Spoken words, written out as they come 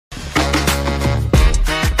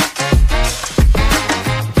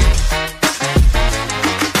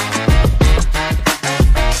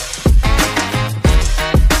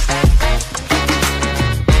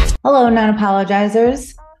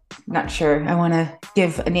Non-apologizers. Not sure I want to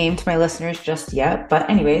give a name to my listeners just yet, but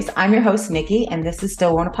anyways, I'm your host, Nikki, and this is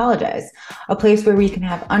Still Won't Apologize, a place where we can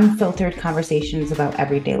have unfiltered conversations about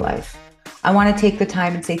everyday life. I want to take the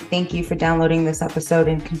time and say thank you for downloading this episode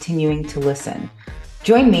and continuing to listen.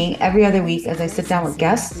 Join me every other week as I sit down with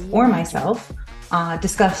guests or myself,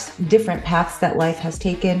 discuss different paths that life has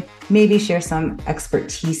taken, maybe share some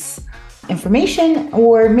expertise information,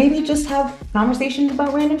 or maybe just have conversations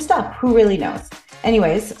about random stuff. Who really knows?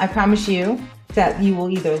 Anyways, I promise you that you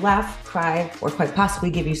will either laugh, cry, or quite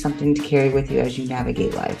possibly give you something to carry with you as you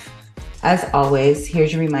navigate life. As always,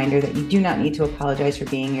 here's your reminder that you do not need to apologize for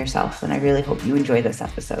being yourself, and I really hope you enjoy this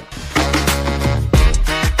episode.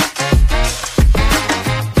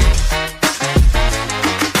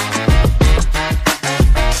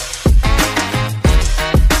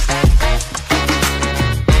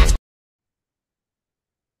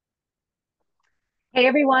 Hey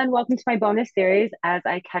everyone, welcome to my bonus series as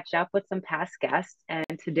I catch up with some past guests. And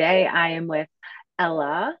today I am with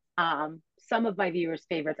Ella. Some of my viewers'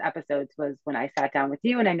 favorites episodes was when I sat down with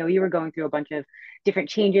you, and I know you were going through a bunch of different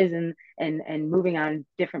changes and moving on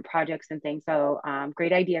different projects and things. So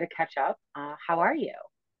great idea to catch up. How are you?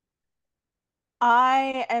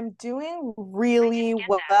 I am doing really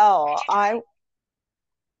well. I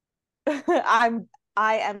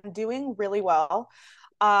am doing really well.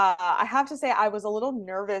 I have to say I was a little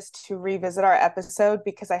nervous to revisit our episode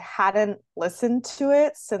because I hadn't listened to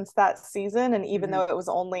it since that season, and even though it was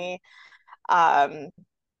only um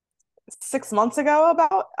 6 months ago,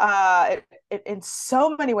 about it in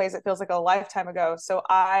so many ways it feels like a lifetime ago. So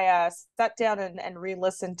I sat down and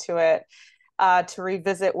re-listened to it to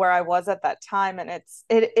revisit where I was at that time, and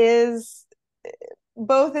it is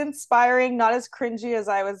both inspiring, not as cringy as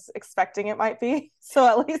I was expecting it might be. So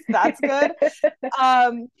at least that's good.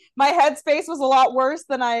 My headspace was a lot worse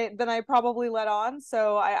than I probably let on.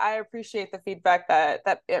 So I appreciate the feedback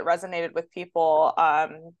that it resonated with people,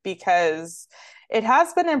 because it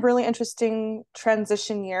has been a really interesting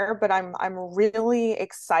transition year, but I'm really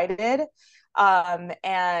excited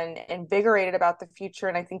and invigorated about the future.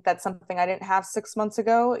 And I think that's something I didn't have 6 months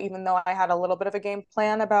ago, even though I had a little bit of a game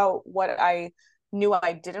plan about what I knew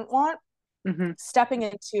I didn't want. Mm-hmm. Stepping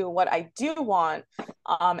into what I do want,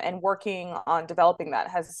 and working on developing that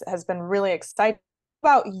has been really exciting.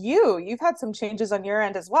 About you, you've had some changes on your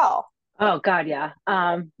end as well. Oh God, yeah.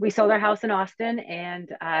 We sold our house in Austin, and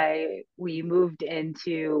we moved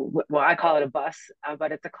into, well, I call it a bus,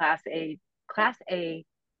 but it's a Class A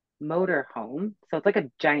motor home. So it's like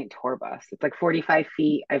a giant tour bus. It's like 45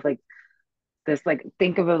 feet. I've like this, like,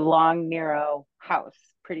 think of a long, narrow house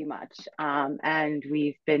pretty much. And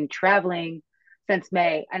we've been traveling since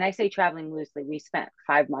May. And I say traveling loosely. We spent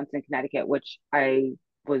 5 months in Connecticut, which I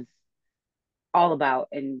was all about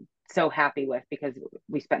and so happy with because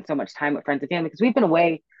we spent so much time with friends and family because we've been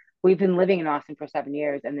away. We've been living in Austin for 7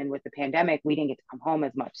 years. And then with the pandemic, we didn't get to come home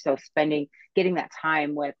as much. So getting that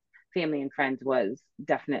time with family and friends was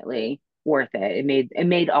definitely worth it. It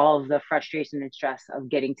made all of the frustration and stress of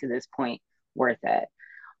getting to this point worth it.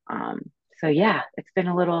 Um, so yeah, it's been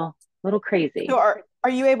a little So crazy. are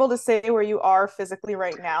you able to say where you are physically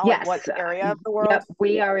right now? Like what Yes. area of the world? Yep.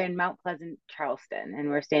 We are in Mount Pleasant, Charleston, and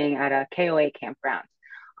we're staying at a KOA campground.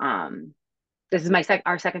 Um, this is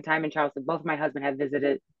our second time in Charleston. Both my husband have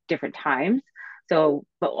visited different times. So,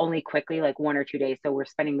 but only quickly, like 1 or 2 days. So we're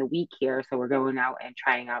spending the week here. So we're going out and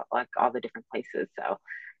trying out like all the different places. So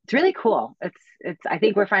it's really cool. I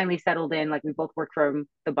think we're finally settled in. Like we both work from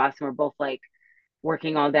the bus and we're both like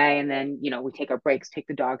working all day, and then we take our breaks, take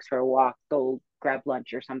the dogs for a walk, go grab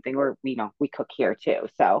lunch or something, or we cook here too.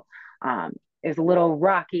 So it was a little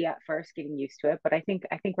rocky at first getting used to it, but I think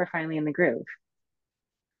we're finally in the groove.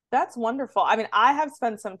 That's wonderful. I mean, I have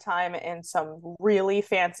spent some time in some really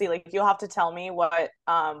fancy, like you'll have to tell me what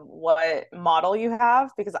model you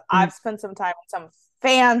have, because Mhm. I've spent some time in some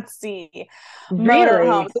fancy motorhomes.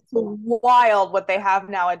 Really? It's wild what they have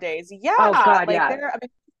nowadays. Oh Yeah, God, like yeah. I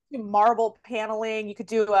mean, marble paneling, you could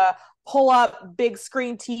do a pull-up big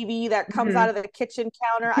screen TV that comes out Mhm. of the kitchen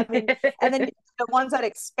counter. I mean, and then the ones that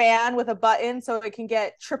expand with a button so it can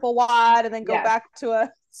get triple wide and then go Yes. back to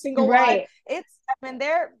a single wide. Right. I mean,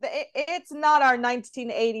 it's not our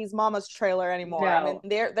 1980s mama's trailer anymore. I mean,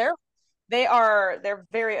 No. they're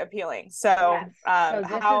very appealing. Yes. So, So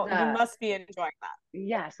this is how you a must be enjoying that.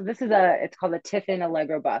 yeah, so this is a it's called a Tiffin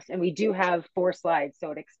Allegro bus, and we do have four slides,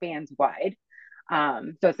 so it expands wide.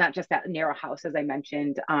 So it's not just that narrow house as I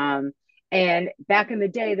mentioned. And back in the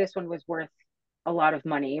day, this one was worth a lot of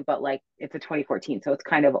money, but like it's a 2014, so it's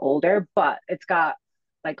kind of older, but it's got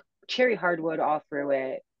like cherry hardwood all through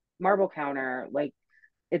it, marble counter, like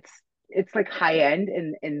it's it's like high end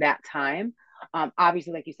in that time.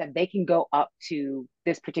 Obviously, like you said, they can go up to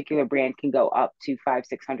this particular brand can go up to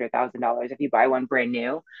 $500,000-600,000 if you buy one brand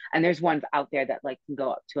new. And there's ones out there that like can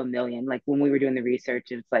go up to 1 million. Like when we were doing the research,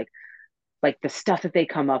 it's like the stuff that they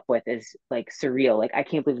come up with is like surreal. Like I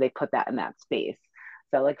can't believe they put that in that space.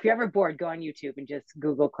 So like if you're ever bored, go on YouTube and just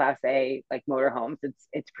Google Class A like motorhomes.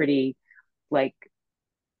 It's pretty like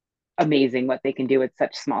amazing what they can do with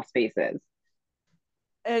such small spaces.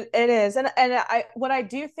 It is, and I what I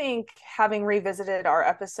do think, having revisited our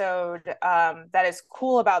episode, that is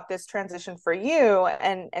cool about this transition for you,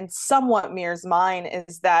 and somewhat mirrors mine,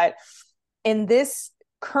 is that in this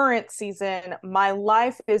current season, my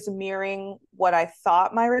life is mirroring what I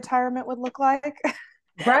thought my retirement would look like.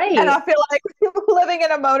 And Right. I feel like living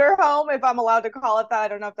in a motorhome, if I'm allowed to call it that, I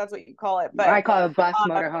don't know if that's what you call it, but I call it a bus, uh,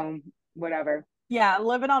 motorhome, whatever. yeah,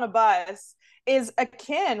 living on a bus is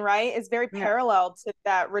akin, right? Is very Yeah. parallel to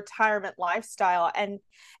that retirement lifestyle. And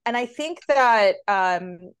I think that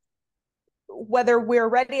whether we're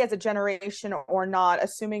ready as a generation or not,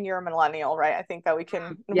 assuming you're a millennial, right? I think that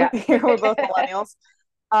Yeah. we're both millennials.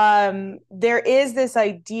 There is this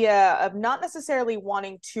idea of not necessarily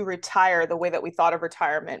wanting to retire the way that we thought of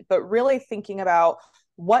retirement, but really thinking about,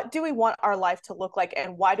 what do we want our life to look like,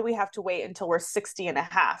 and why do we have to wait until we're 60 and a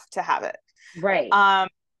half to have it? Right. Um,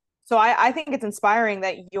 so I think it's inspiring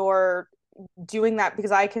that you're doing that,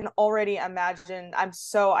 because I can already imagine. I'm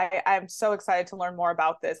so excited to learn more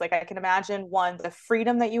about this. Like, I can imagine, one, the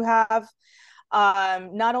freedom that you have,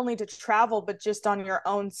 not only to travel, but just on your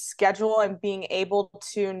own schedule, and being able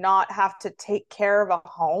to not have to take care of a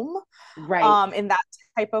home Right. in that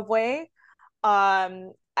type of way.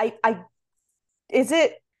 I Is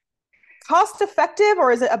it cost effective,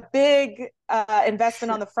 or is it a big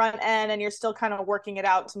investment on the front end, and you're still kind of working it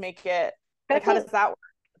out to make it, like, That's how a does that work?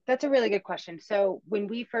 that's a really good question. So when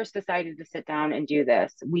we first decided to sit down and do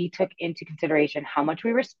this, we took into consideration how much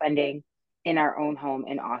we were spending in our own home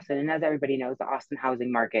in Austin. And as everybody knows, the Austin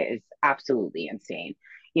housing market is absolutely insane.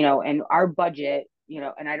 And our budget,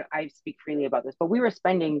 and I speak freely about this, but we were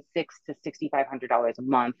spending $600 to $6,500 a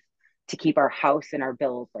month to keep our house and our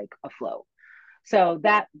bills like afloat. So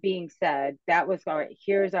that being said, that was all right.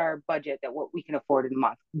 Here's our budget, that what we can afford in a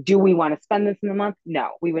month. Do we want to spend this in a month?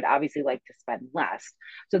 No, we would obviously like to spend less.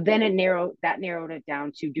 So then narrowed it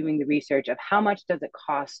down to doing the research of how much does it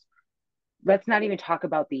cost. Let's not even talk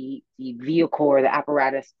about the vehicle or the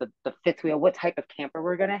apparatus, the fifth wheel, what type of camper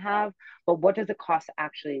we're going to have, but what does it cost to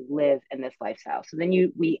actually live in this lifestyle? So then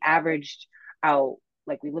we averaged out,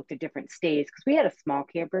 like we looked at different stays, because we had a small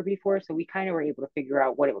camper before, so we kind of were able to figure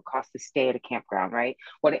out what it would cost to stay at a campground, right?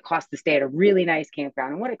 What it costs to stay at a really nice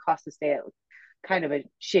campground, and what it costs to stay at kind of a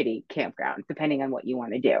shitty campground, depending on what you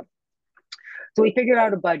want to do. So we figured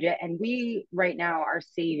out a budget, and we right now are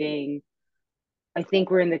saving, I think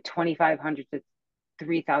we're in the $2,500 to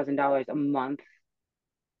 $3,000 a month,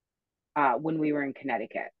 when we were in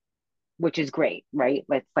Connecticut, which is great, right?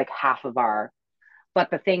 That's like half of our. But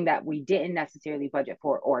the thing that we didn't necessarily budget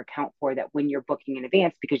for or account for, that when you're booking in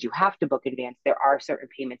advance, because you have to book in advance, there are certain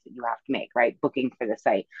payments that you have to make, right? Booking for the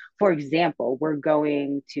site. For example, we're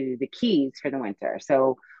going to the Keys for the winter.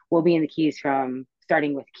 So we'll be in the Keys from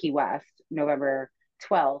starting with Key West, November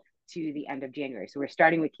 12th to the end of January. So we're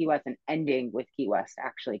starting with Key West and ending with Key West,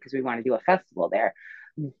 actually, because we want to do a festival there.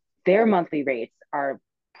 Their monthly rates are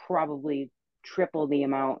probably triple the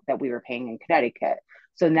amount that we were paying in Connecticut.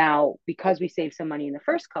 So now, because we saved some money in the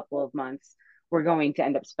first couple of months, we're going to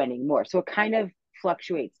end up spending more. So it kind of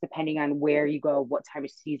fluctuates depending on where you go, what time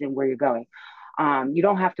of season, where you're going. You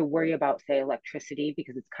don't have to worry about, say, electricity,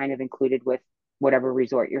 because it's kind of included with whatever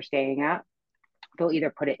resort you're staying at. They'll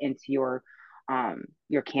either put it into your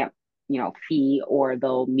camp, fee, or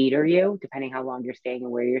they'll meter you depending how long you're staying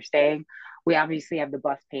and where you're staying. We obviously have the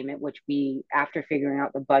bus payment, which we, after figuring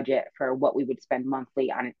out the budget for what we would spend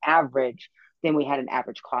monthly on an average, then we had an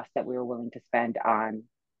average cost that we were willing to spend on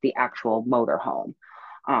the actual motor home.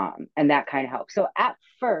 And that kind of helped. So at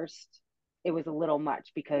first, it was a little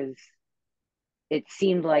much, because it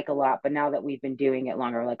seemed like a lot, but now that we've been doing it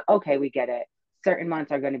longer, like, okay, we get it. Certain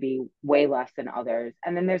months are going to be way less than others.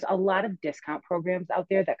 And then there's a lot of discount programs out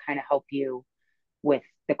there that kind of help you with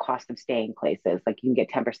the cost of staying places. Like, you can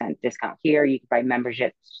get 10% discount here. You can buy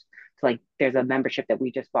memberships. So like, there's a membership that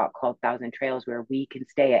we just bought called Thousand Trails, where we can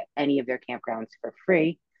stay at any of their campgrounds for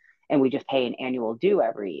free, and we just pay an annual due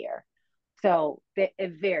every year. So it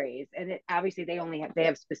varies, and obviously they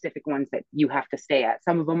have specific ones that you have to stay at.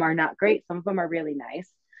 Some of them are not great, some of them are really nice.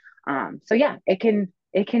 So yeah, it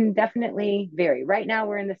can definitely vary. Right now,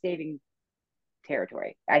 we're in the saving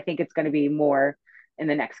territory. I think it's going to be more in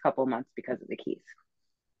the next couple of months because of the Keys.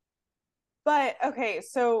 But okay,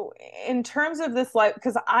 so in terms of this life,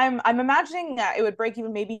 because I'm imagining that it would break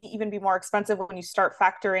even, maybe even be more expensive when you start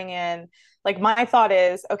factoring in. Like my thought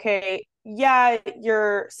is, okay, yeah,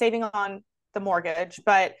 you're saving on the mortgage,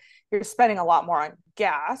 but you're spending a lot more on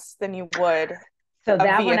gas than you would So a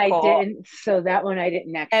that one I vehicle didn't. So that one I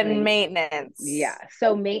didn't and actually. Yeah. maintenance.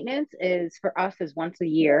 So maintenance is for us is once a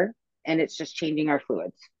year, and it's just changing our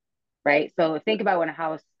fluids, right? So think about when a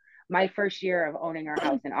house. My first year of owning our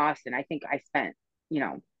house in Austin, I think I spent,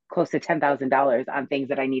 close to $10,000 on things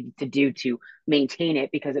that I needed to do to maintain it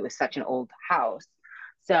because it was such an old house.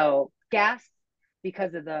 So gas,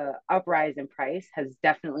 because of the uprise in price, has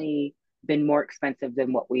definitely been more expensive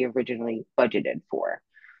than what we originally budgeted for.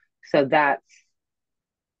 So that's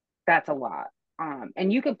a lot.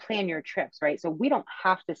 And you can plan your trips, right? So we don't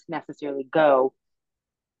have to necessarily go,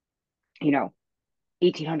 you know,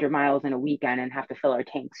 1,800 miles in a weekend and have to fill our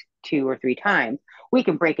tanks 2 or 3 times. We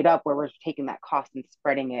can break it up where we're taking that cost and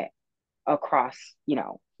spreading it across,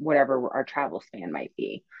 whatever our travel span might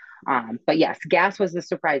be. But yes, gas was the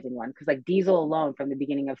surprising one because like diesel alone from the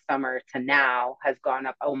beginning of summer to now has gone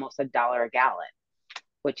up almost $1 a gallon,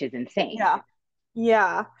 which is insane. Yeah.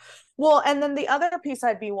 Yeah. Well, and then the other piece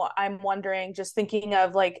I'm wondering, just thinking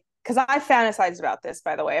of like, because I fantasized about this,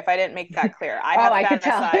 by the way, if I didn't make that clear. I Oh, have I could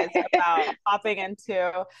tell. fantasized about hopping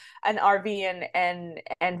into an RV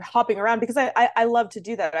and hopping around because I love to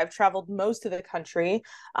do that. I've traveled most of the country.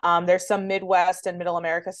 There's some Midwest and Middle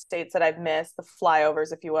America states that I've missed, the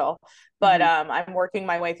flyovers, if you will. But Mm-hmm.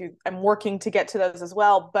 I'm working to get to those as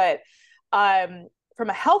well. But from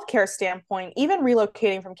a healthcare standpoint, even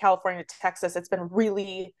relocating from California to Texas, it's been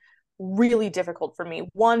really, really difficult for me.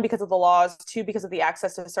 One, because of the laws, two, because of the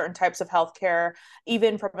access to certain types of healthcare.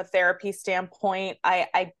 Even from a therapy standpoint,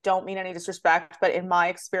 I don't mean any disrespect, but in my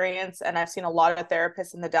experience, and I've seen a lot of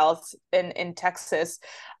therapists in the Dallas in Texas,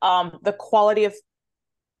 the quality of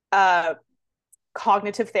uh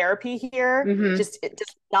cognitive therapy here Mm-hmm. just it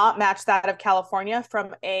does not match that of California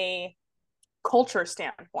from a culture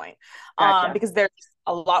standpoint, Gotcha. because there's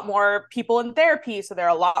a lot more people in therapy, so there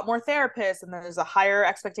are a lot more therapists, and there's a higher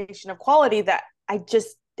expectation of quality that I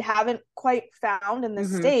just haven't quite found in this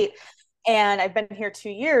Mm-hmm. state. And I've been here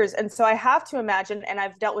 2 years, and so I have to imagine, and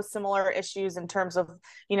I've dealt with similar issues in terms of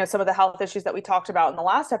some of the health issues that we talked about in the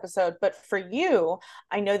last episode. But for you,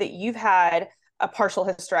 I know that you've had a partial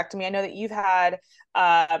hysterectomy. I know that you've had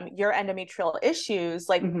your endometrial issues.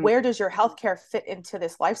 Like, Mm-hmm. where does your healthcare fit into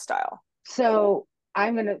this lifestyle? So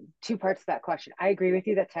I'm gonna two parts to that question. I agree with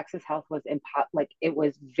you that Texas Health was like it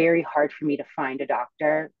was very hard for me to find a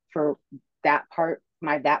doctor for that part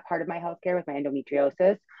of my healthcare with my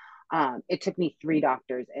endometriosis. It took me 3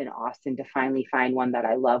 doctors in Austin to finally find one that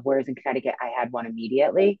I love, whereas in Connecticut I had one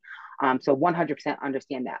immediately. So 100%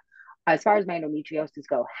 understand that. As far as my endometriosis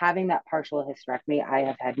go, having that partial hysterectomy, I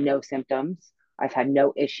have had no symptoms. I've had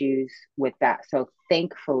no issues with that. So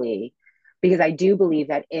thankfully, because I do believe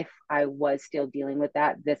that if I was still dealing with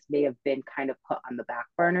that, this may have been kind of put on the back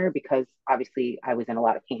burner because obviously I was in a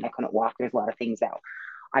lot of pain. I couldn't walk. There's a lot of things that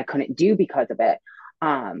I couldn't do because of it.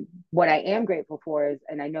 What I am grateful for is,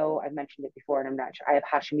 and I know I've mentioned it before, and I'm not sure, I have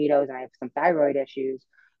Hashimoto's and I have some thyroid issues.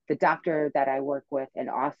 The doctor that I work with in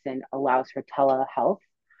Austin allows for telehealth.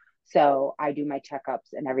 So I do my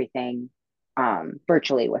checkups and everything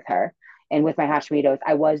virtually with her. And with my Hashimoto's,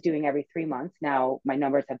 I was doing every 3 months. Now my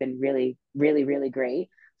numbers have been really, really, really great.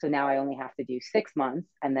 So now I only have to do 6 months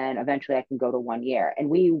and then eventually I can go to 1 year. And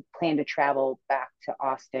we plan to travel back to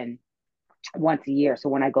Austin once a year. So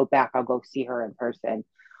when I go back, I'll go see her in person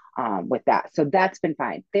with that. So that's been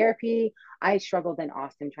fine. Therapy, I struggled in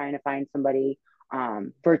Austin trying to find somebody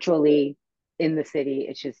virtually in the city.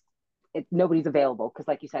 It's just, nobody's available because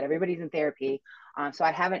like you said, everybody's in therapy. So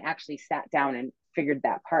I haven't actually sat down and figured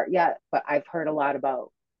that part yet, but I've heard a lot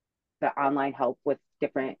about the online help with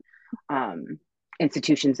different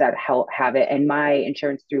institutions that help have it. And my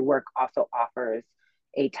insurance through work also offers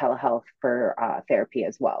a telehealth for therapy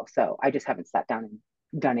as well. So I just haven't sat down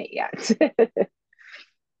and done it yet.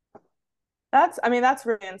 I mean, that's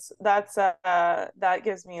really, that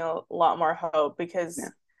gives me a lot more hope Yeah.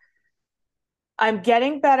 because I'm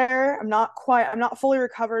getting better. I'm not fully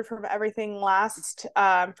recovered from everything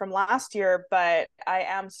from last year, but I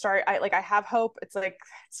have hope. It's like,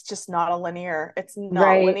 it's just not a linear, it's not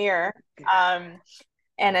Right. linear. Um,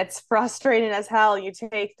 and it's frustrating as hell. You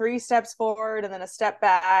take 3 steps forward and then a step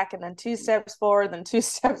back and then 2 steps forward, then 2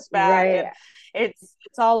 steps back. Right. And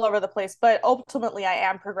it's all over the place. But ultimately I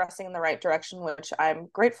am progressing in the right direction, which I'm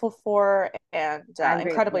grateful for and I'm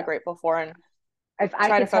incredibly grateful. grateful for. And If I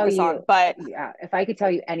try to could tell focus you, on. But yeah, if I could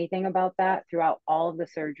tell you anything about that throughout all of the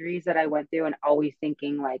surgeries that I went through and always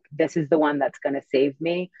thinking like, this is the one that's going to save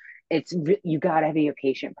me, you got to be a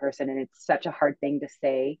patient person. And it's such a hard thing to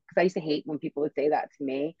say because I used to hate when people would say that to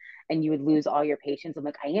me and you would lose all your patience. I'm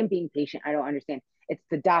like, I am being patient. I don't understand. It's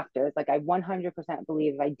the doctors. Like I 100%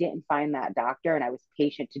 believe if I didn't find that doctor and I was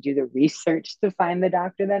patient to do the research to find the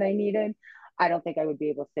doctor that I needed, I don't think I would be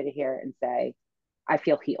able to sit here and say, I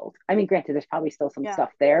feel healed. I mean, granted, there's probably still some yeah,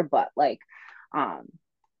 stuff there, but like, um,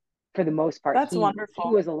 for the most part, that's he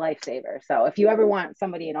wonderful. was a lifesaver. So if you ever want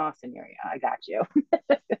somebody in Austin area, I got you.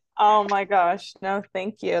 Oh my gosh. No,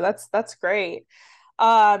 thank you. That's great.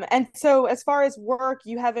 And so as far as work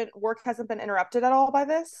hasn't been interrupted at all by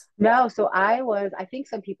this? No, so I think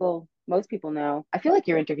most people know. I feel like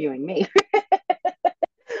you're interviewing me.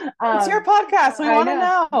 It's your um, podcast. We I want to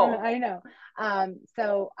know, know. I know.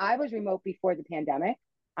 So I was remote before the pandemic.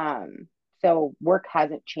 Um, so work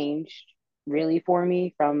hasn't changed really for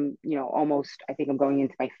me from, almost, I think I'm going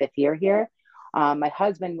into my fifth year here. My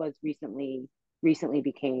husband was recently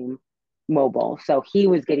became mobile. So he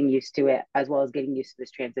was getting used to it as well as getting used to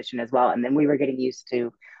this transition as well. And then we were getting used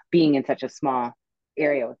to being in such a small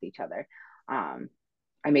area with each other. Um,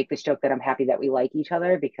 I make this joke that I'm happy that we like each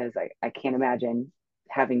other because I can't imagine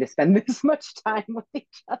having to spend this much time with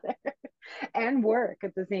each other and work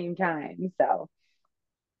at the same time. So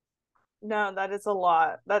No, that is a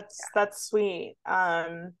lot. That's sweet.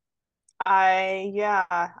 I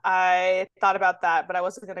thought about that, but I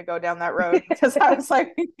wasn't gonna go down that road because I was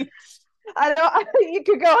like, I don't. You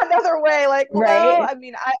could go another way. Like, well, right. I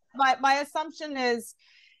mean, my assumption is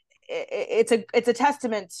it's a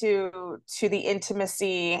testament to the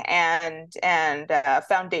intimacy and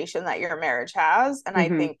foundation that your marriage has, and I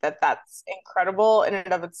Mm-hmm. think that that's incredible in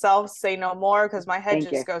and of itself. Say no more, because my head Thank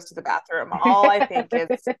you. just goes to the bathroom. All I think is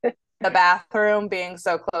the bathroom being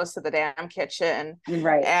so close to the damn kitchen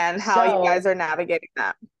Right. and how you guys So are navigating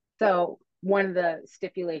that. so one of the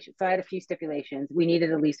stipulations, so I had a few stipulations. We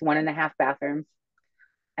needed at least 1.5 bathrooms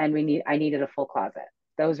and I needed a full closet.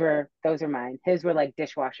 Those are mine. His were like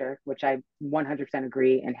dishwasher, which I 100%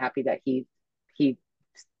 agree and happy that he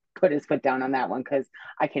put his foot down on that one because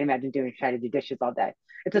I can't imagine trying to do dishes all day.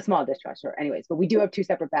 It's a small dishwasher, anyways. But we do have two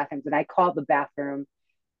separate bathrooms, and I called the bathroom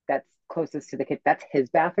that's closest to the kid. That's his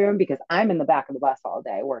bathroom because I'm in the back of the bus all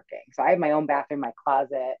day working. So I have my own bathroom, my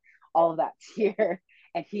closet, all of that's here.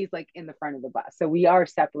 And he's like in the front of the bus. So we are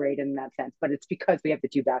separated in that sense, but it's because we have the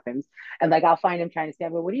two bathrooms. And like I'll find him trying to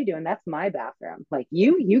stand, well, what are you doing? That's my bathroom. Like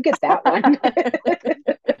you get that one.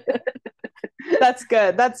 That's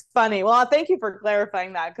good. That's funny. Well, thank you for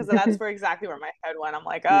clarifying that because that's where exactly where my head went. I'm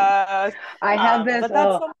like, Yeah. I have this, but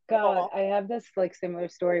that's oh so God, cool. I have this like similar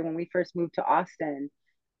story when we first moved to Austin.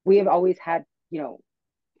 We have always had,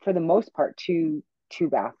 for the most part, two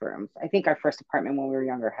bathrooms. I think our first apartment when we were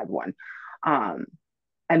younger had one. Um,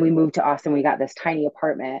 and we moved to Austin. We got this tiny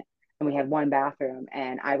apartment and we had one bathroom.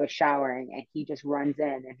 And I was showering and he just runs in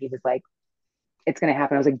and he was like, "It's gonna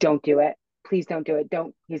happen." I was like, "Don't do it. Please don't do it.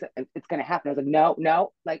 Don't." He's like, "It's gonna happen." I was like, "No,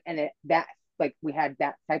 no." Like, and that like we had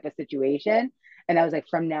that type of situation. And I was like,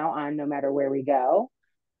 from now on, no matter where we go,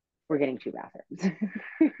 we're getting two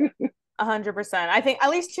bathrooms. 100%. I think at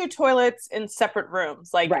least two toilets in separate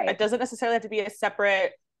rooms. Like Right. it doesn't necessarily have to be a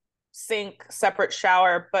separate sink, separate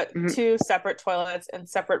shower, but Mhm. two separate toilets in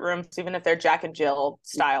separate rooms, even if they're Jack and Jill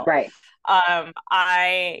style. Right.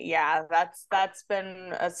 That's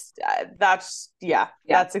been Yeah.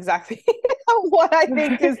 that's exactly what I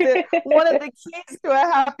think is the one of the keys to a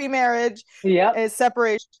happy marriage Yep. is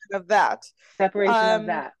separation of that. Separation of Um,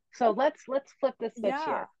 that. So let's flip the switch yeah,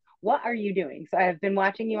 here. What are you doing? So I've been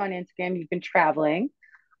watching you on Instagram. You've been traveling.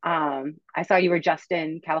 I saw you were just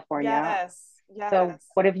in California. yes, So yes.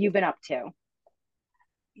 what have you been up to?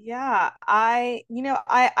 Yeah, I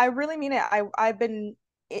really mean it. I've been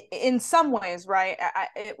in some ways, right?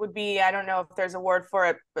 It would be, I don't know if there's a word for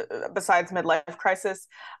it besides midlife crisis,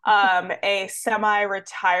 a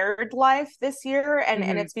semi-retired life this year. And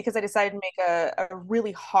Mm-hmm. it's because I decided to make a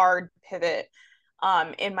really hard pivot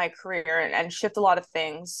in my career and shift a lot of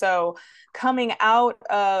things. So coming out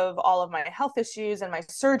of all of my health issues and my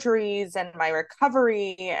surgeries and my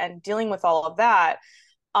recovery and dealing with all of that,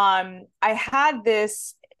 I had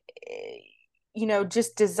this,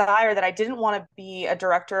 just desire that I didn't want to be a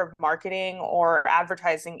director of marketing or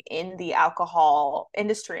advertising in the alcohol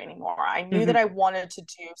industry anymore. I knew Mm-hmm. that I wanted to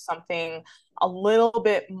do something a little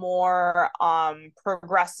bit more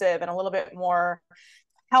progressive and a little bit more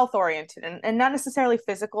health oriented, and not necessarily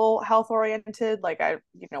physical health oriented, like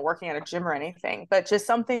working at a gym or anything, but just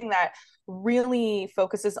something that really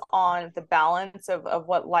focuses on the balance of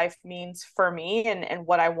what life means for me and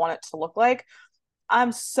what I want it to look like.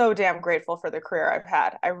 I'm so damn grateful for the career I've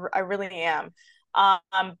had. I really am.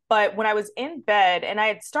 But when I was in bed, and I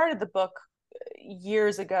had started the book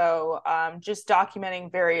years ago, just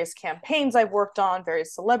documenting various campaigns I've worked on,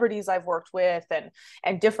 various celebrities I've worked with,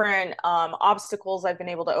 and different obstacles I've been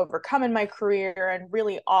able to overcome in my career, and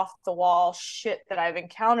really off the wall shit that I've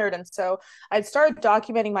encountered. And so I'd started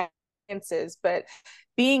documenting my experiences, but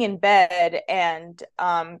being in bed and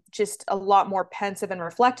just a lot more pensive and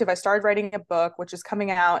reflective, I started writing a book, which is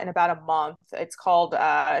coming out in about a month. It's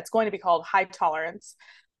going to be called High Tolerance.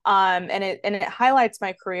 And it highlights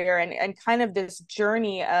my career and kind of this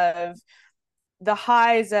journey of the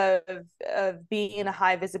highs of being in a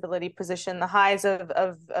high visibility position, the highs of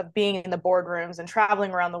being in the boardrooms and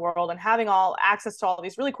traveling around the world and having all access to all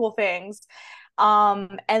these really cool things.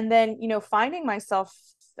 And then, finding myself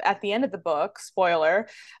at the end of the book, spoiler,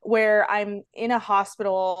 where I'm in a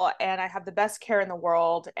hospital and I have the best care in the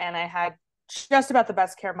world, and I had just about the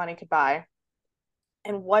best care money could buy.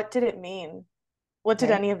 And what did it mean? What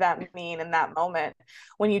did any of that mean in that moment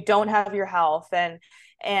when you don't have your health, and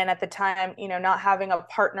at the time, not having a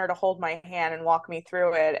partner to hold my hand and walk me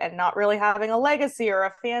through it, and not really having a legacy or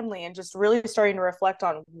a family, and just really starting to reflect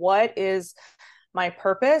on what is my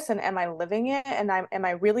purpose, and am I living it, and am I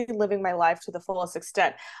really living my life to the fullest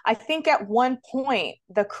extent? I think at one point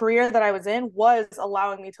the career that I was in was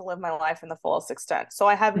allowing me to live my life in the fullest extent, so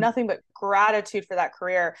I have nothing but gratitude for that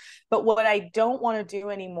career. But what I don't want to do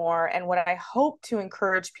anymore, and what I hope to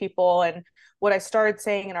encourage people, and what I started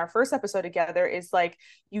saying in our first episode together, is like,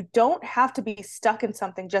 you don't have to be stuck in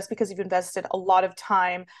something just because you've invested a lot of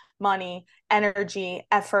time, money, energy,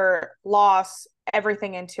 effort, loss,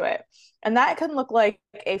 everything into it. And that can look like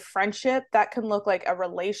a friendship, that can look like a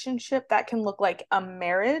relationship, that can look like a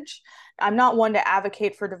marriage. I'm not one to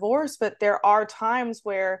advocate for divorce, but there are times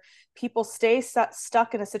where people stay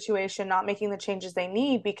stuck in a situation, not making the changes they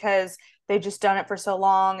need because they've just done it for so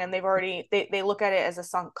long, and they look at it as a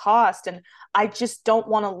sunk cost. And I just don't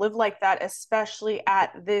want to live like that, especially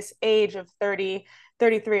at this age of 30,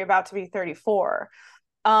 33, about to be 34.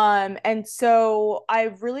 And so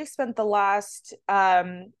I've really spent the last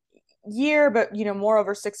year, but more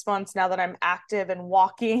over 6 months now that I'm active and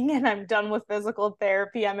walking and I'm done with physical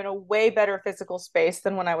therapy. I'm in a way better physical space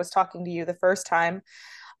than when I was talking to you the first time.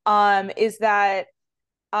 Is that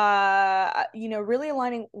really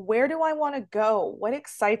aligning, where do I want to go? What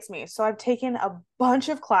excites me? So I've taken a bunch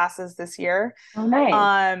of classes this year. Oh,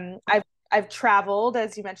 nice. I've traveled,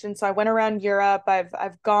 as you mentioned. So I went around Europe.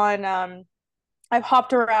 I've gone I've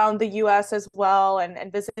hopped around the US as well,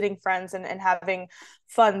 and visiting friends and having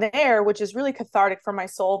fun there, which is really cathartic for my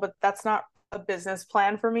soul, but that's not a business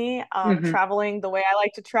plan for me. Traveling the way I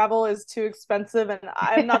like to travel is too expensive, and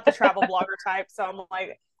I'm not the travel blogger type. So I'm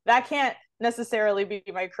like, that can't necessarily be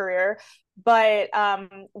my career. But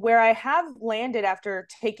where I have landed after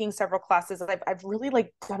taking several classes, I've really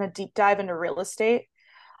like done a deep dive into real estate.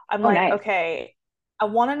 I'm like, nice. Okay, I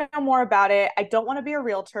want to know more about it. I don't want to be a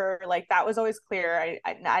realtor. Like, that was always clear.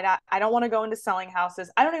 I don't want to go into selling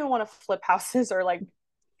houses. I don't even want to flip houses or like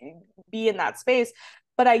be in that space.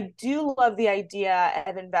 But I do love the idea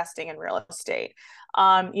of investing in real estate.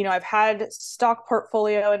 I've had stock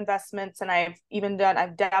portfolio investments, and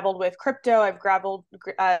I've dabbled with crypto.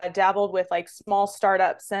 I've dabbled with like small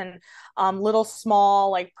startups and little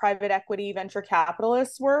small like private equity venture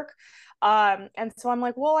capitalists work. And so I'm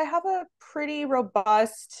like, well, I have a pretty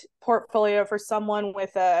robust portfolio for someone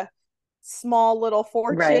with a small little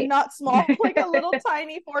fortune, right. Not small, like a little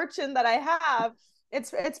tiny fortune that I have.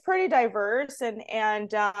 It's pretty diverse, and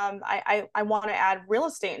I want to add real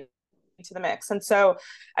estate to the mix. And so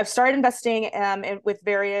I've started investing with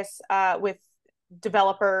various with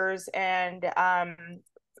developers and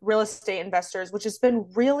real estate investors, which has been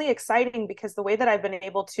really exciting, because the way that I've been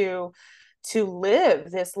able to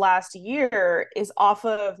live this last year is off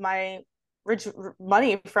of my rich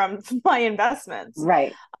money from my investments.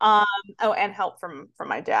 Right. And help from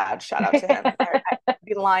my dad. Shout out to him. I'd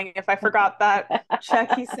be lying if I forgot that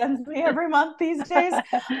check he sends me every month these days.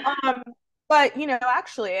 But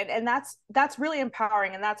actually, and that's really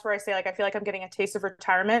empowering. And that's where I say, like, I feel like I'm getting a taste of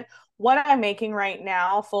retirement. What I'm making right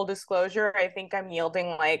now, full disclosure, I think I'm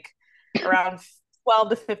yielding like around 12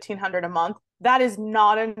 to 1,500 a month. That is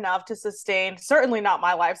not enough to sustain, certainly not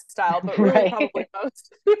my lifestyle, but really probably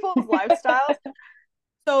most people's lifestyles.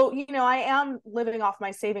 So so, I am living off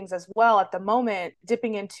my savings as well at the moment,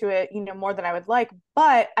 dipping into it, more than I would like,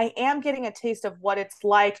 but I am getting a taste of what it's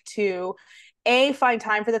like to A, find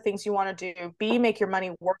time for the things you want to do, B, make your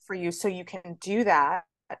money work for you so you can do that.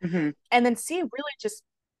 Mm-hmm. And then C, really just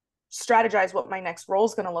strategize what my next role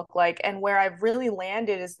is going to look like. And where I've really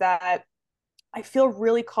landed is that I feel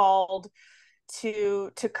really called to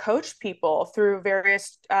coach people through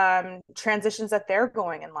various transitions that they're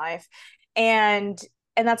going in life, and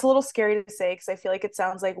that's a little scary to say because I feel like it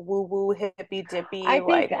sounds like woo woo hippy dippy,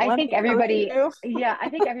 like I let think me coach everybody, you. yeah, I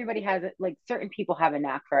think everybody has it. Like certain people have a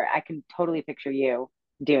knack for it. I can totally picture you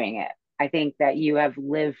doing it. I think that you have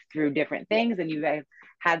lived through different things and you have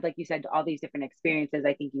had, like you said, all these different experiences.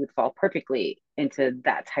 I think you would fall perfectly into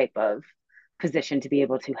that type of position to be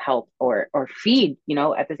able to help or feed,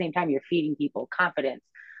 at the same time you're feeding people confidence,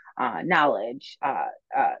 knowledge,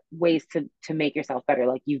 ways to make yourself better.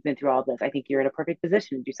 Like you've been through all this. I think you're in a perfect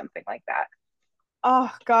position to do something like that.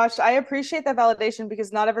 Oh gosh, I appreciate that validation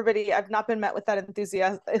because not everybody, I've not been met with that Oh,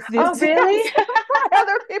 really? from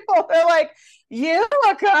other people. They're like, you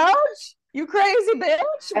a coach? You crazy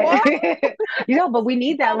bitch. What? But we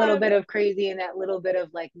need that little Um, bit of crazy and that little bit of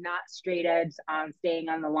like not straight edge on staying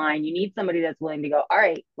on the line. You need somebody that's willing to go, all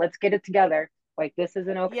right, let's get it together. Like this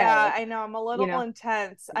isn't yeah, okay. I know. I'm a You little know,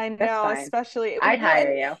 intense. I that's know, fine. especially I'd well, hire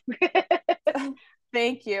and you.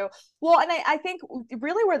 thank you. Well, and I think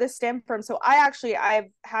really where this stemmed from, so I've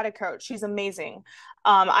had a coach. She's amazing.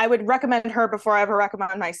 I would recommend her before I ever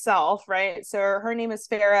recommend myself, right? So her name is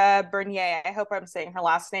Farah Bernier. I hope I'm saying her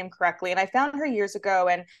last name correctly. And I found her years ago,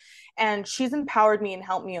 and she's empowered me and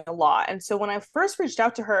helped me a lot. And so when I first reached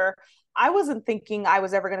out to her, I wasn't thinking I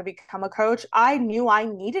was ever going to become a coach. I knew I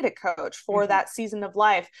needed a coach for Mm-hmm. that season of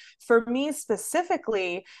life. For me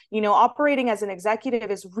specifically, operating as an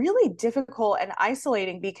executive is really difficult and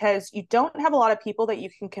isolating because you don't have a lot of people that you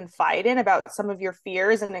can confide in about some of your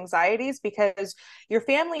fears and anxieties because your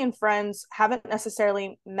family and friends haven't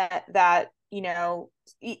necessarily met that,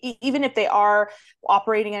 even if they are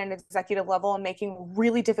operating at an executive level and making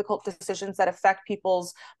really difficult decisions that affect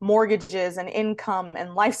people's mortgages and income and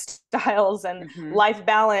lifestyles and Mm-hmm. life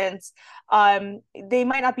balance, they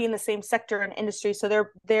might not be in the same sector and industry, so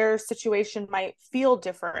their situation might feel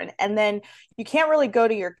different. And then you can't really go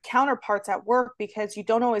to your counterparts at work because you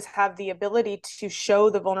don't always have the ability to show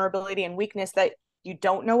the vulnerability and weakness that you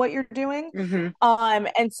don't know what you're doing. Mm-hmm.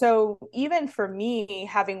 And so even for me,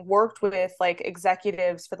 having worked with like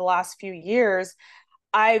executives for the last few years,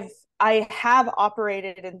 I've I have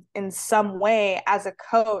operated in some way as a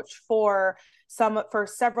coach for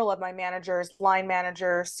several of my managers, line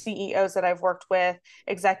managers, CEOs that I've worked with,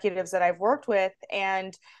 executives that I've worked with,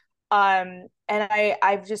 and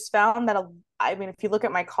I've just found that I mean, if you look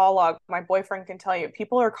at my call log, my boyfriend can tell you,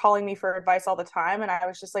 people are calling me for advice all the time. And I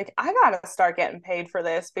was just like, I gotta start getting paid for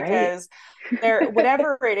this Right. because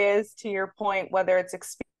whatever it is, to your point, whether it's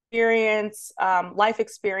experience, life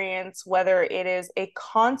experience, whether it is a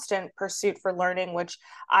constant pursuit for learning, which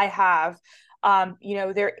I have, if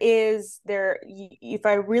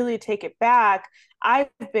I really take it back, I've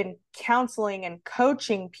been counseling and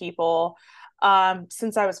coaching people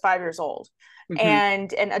since I was 5 years old,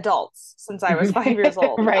 Mm-hmm. and adults since I was 5 years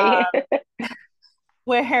old. Right.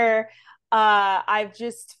 Where I've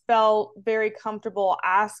just felt very comfortable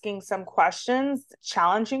asking some questions,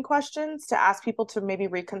 challenging questions to ask people to maybe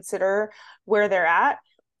reconsider where they're at.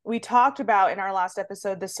 We talked about in our last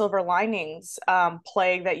episode the silver linings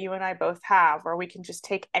plague that you and I both have, where we can just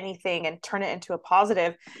take anything and turn it into a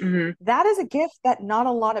positive. Mm-hmm. That is a gift that not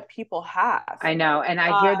a lot of people have. I know. And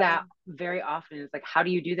I hear that Um, very often. It's like, how do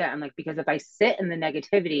you do that? I'm like, because if I sit in the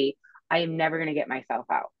negativity, I am never going to get myself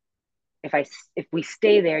out. If we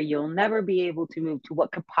stay there, you'll never be able to move to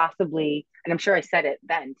what could possibly, and I'm sure I said it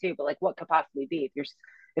then too, but like what could possibly be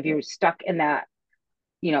if you're stuck in that,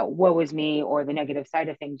 woe is me or the negative side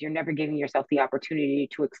of things, you're never giving yourself the opportunity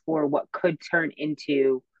to explore what could turn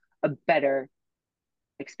into a better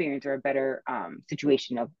experience or a better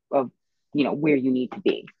situation of where you need to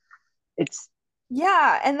be. It's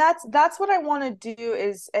Yeah, and that's what I want to do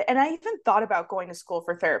is, and I even thought about going to school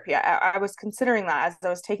for therapy. I was considering that as I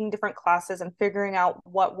was taking different classes and figuring out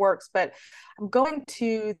what works, but I'm going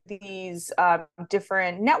to these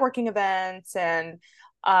different networking events and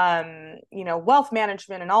wealth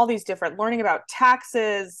management and all these different learning about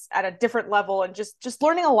taxes at a different level and just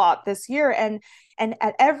learning a lot this year. And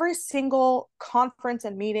at every single conference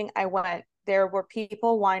and meeting I went, there were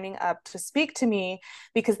people lining up to speak to me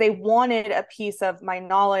because they wanted a piece of my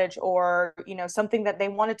knowledge or something that they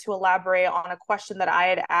wanted to elaborate on a question that I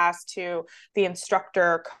had asked to the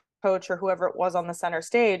instructor, coach, or whoever it was on the center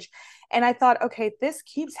stage. And I thought, okay, this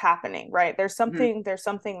keeps happening, right? There's something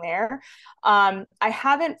there. I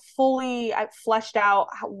haven't fully fleshed out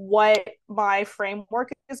what my framework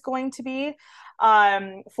is going to be.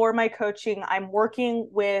 For my coaching, I'm working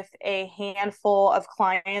with a handful of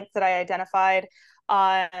clients that I identified,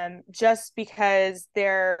 just because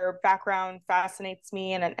their background fascinates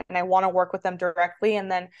me, and I want to work with them directly.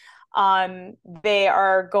 And then they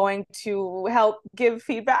are going to help give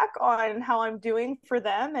feedback on how I'm doing for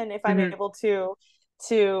them, and if I'm able to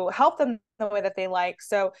help them the way that they like.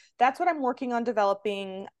 So that's what I'm working on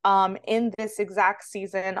developing in this exact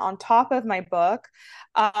season on top of my book.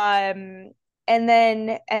 And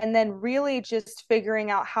then really just figuring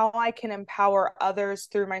out how I can empower others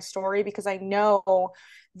through my story, because I know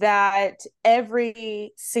that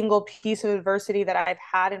every single piece of adversity that I've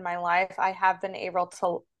had in my life, I have been able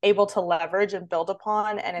to leverage and build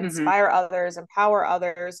upon and inspire others, empower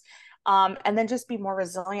others, and then just be more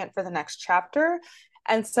resilient for the next chapter.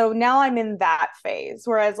 And so now I'm in that phase.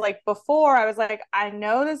 Whereas like before, I was like, I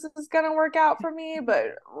know this is going to work out for me, but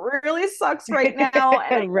it really sucks right now.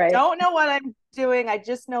 And I don't know what I'm doing. I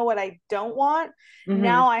just know what I don't want.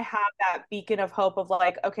 Now I have that beacon of hope of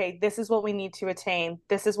like, okay, this is what we need to attain.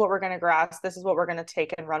 This is what we're going to grasp. This is what we're going to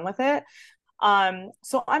take and run with it.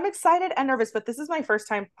 So I'm excited and nervous, but this is my first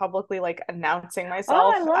time publicly like announcing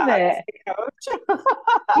myself I love as it. a coach.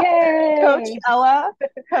 Yay! Coach Ella.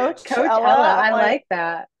 I like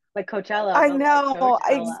that. Like Coachella. I But know,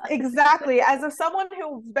 like exactly. As of someone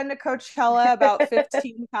who's been to Coachella about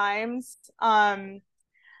 15 times, I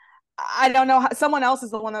don't know. Someone else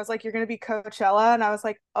is the one that was like, "You're going to be Coachella," and I was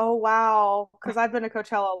like, "Oh wow," because I've been to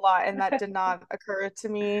Coachella a lot, and that did not occur to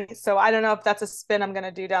me. So I don't know if that's a spin I'm going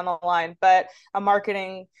to do down the line, but a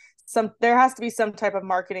marketing there has to be some type of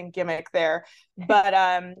marketing gimmick there. But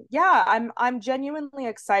yeah, I'm genuinely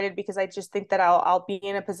excited, because I just think that I'll be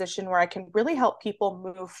in a position where I can really help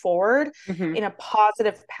people move forward in a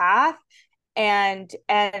positive path, and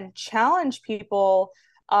challenge people,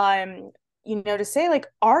 to say like,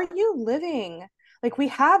 are you living, like, we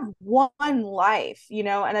have one life,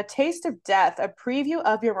 and a taste of death, a preview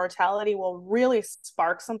of your mortality will really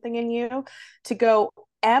spark something in you to go,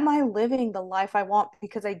 am I living the life I want?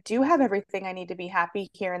 Because I do have everything I need to be happy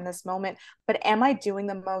here in this moment, but am I doing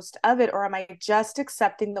the most of it? Or am I just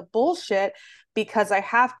accepting the bullshit because I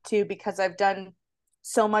have to, because I've done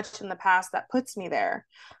so much in the past that puts me there?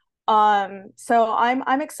 So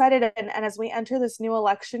I'm excited. And as we enter this new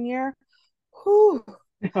election year, whew,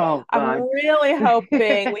 oh, I'm really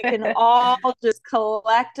hoping we can all just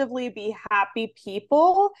collectively be happy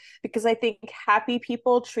people, because I think happy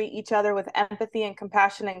people treat each other with empathy and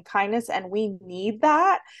compassion and kindness, and we need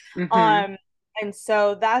that. And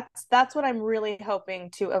so that's what I'm really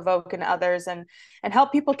hoping to evoke in others, and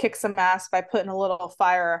help people kick some ass by putting a little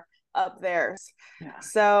fire up theirs.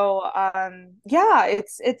 So yeah,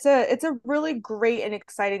 it's a really great and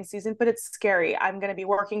exciting season, but it's scary. I'm going to be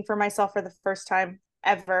working for myself for the first time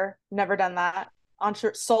ever. Never done that.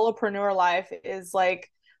 Solopreneur life is like,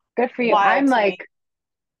 good for you. I'm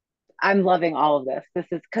loving all of this. This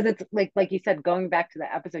is because it's like you said, going back to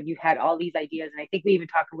the episode, you had all these ideas, and I think we even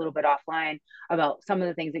talked a little bit offline about some of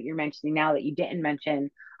the things that you're mentioning now that you didn't mention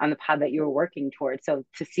on the pod that you were working towards. So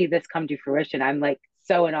to see this come to fruition, I'm like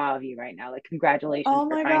so in awe of you right now. Like, congratulations oh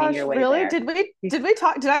for my finding gosh, your way really? there. Did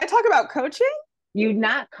I talk about coaching? You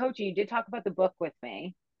not coaching, you did talk about the book with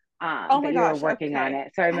me. Oh my that you were gosh, working on okay.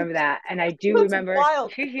 it. So I remember that. And I do That's remember,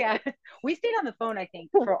 wild. yeah, we stayed on the phone, I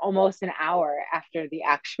think, for almost an hour after the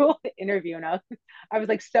actual interview. And I was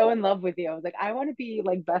like so in love with you. I was like, I want to be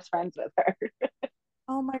like best friends with her.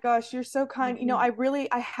 Oh my gosh, you're so kind.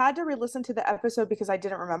 I had to re-listen to the episode because I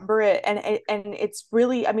didn't remember it. And it's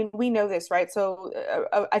really, I mean, we know this, right? So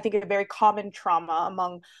I think a very common trauma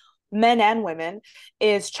among men and women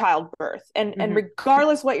is childbirth. And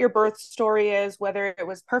regardless what your birth story is, whether it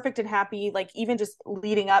was perfect and happy, like even just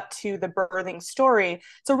leading up to the birthing story,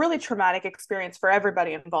 it's a really traumatic experience for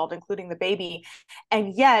everybody involved, including the baby.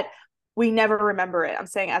 And yet we never remember it. I'm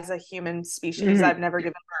saying as a human species, I've never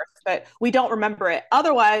given birth, but we don't remember it.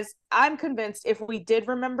 Otherwise, I'm convinced if we did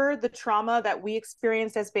remember the trauma that we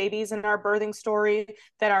experienced as babies in our birthing story,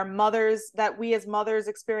 that we as mothers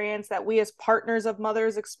experience, that we as partners of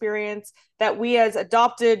mothers experience, that we as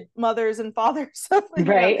adopted mothers and fathers,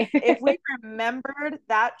 right? If we remembered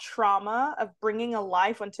that trauma of bringing a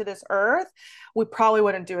life onto this earth, we probably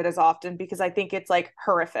wouldn't do it as often, because I think it's like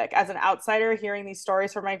horrific. As an outsider hearing these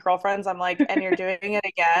stories from my girlfriends, I'm like, and you're doing it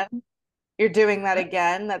again? You're doing that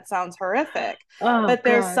again? That sounds horrific. But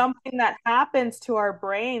there's something that happens to our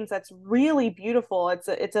brains that's really beautiful. It's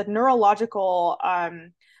a neurological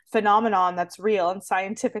phenomenon that's real and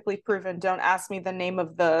scientifically proven. Don't ask me the name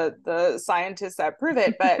of the scientists that prove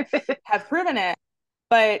it, but have proven it.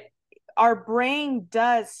 But our brain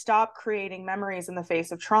does stop creating memories in the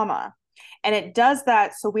face of trauma. And it does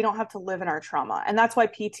that so we don't have to live in our trauma. And that's why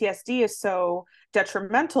PTSD is so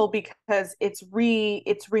detrimental, because it's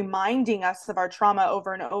reminding us of our trauma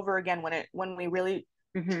over and over again when we really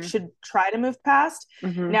should try to move past.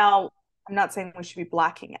 Now, I'm not saying we should be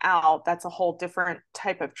blacking out. That's a whole different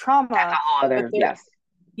type of trauma. Yes.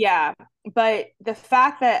 Yeah. But the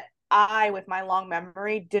fact that I, with my long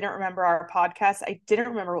memory, didn't remember our podcast, I didn't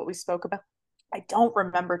remember what we spoke about, I don't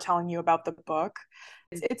remember telling you about the book.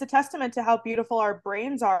 It's a testament to how beautiful our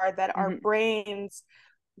brains are, that our brains,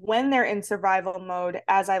 when they're in survival mode,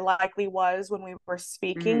 as I likely was when we were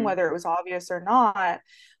speaking, whether it was obvious or not,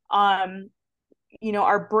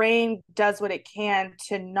 our brain does what it can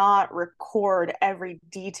to not record every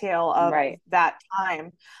detail of that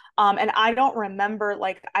time. And I don't remember,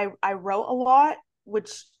 like, I wrote a lot,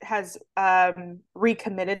 which has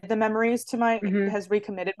recommitted the memories to my has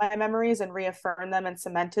recommitted my memories and reaffirmed them and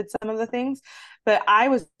cemented some of the things. But I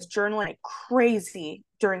was journaling like crazy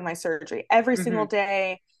during my surgery every single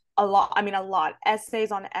day. A lot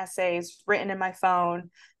essays on essays written in my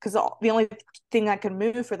phone, because the only thing I could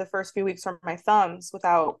move for the first few weeks were my thumbs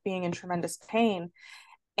without being in tremendous pain.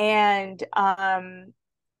 And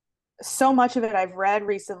so much of it I've read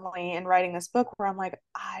recently in writing this book, where I'm like,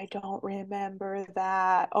 I don't remember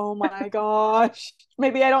that. Oh my gosh,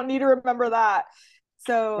 maybe I don't need to remember that.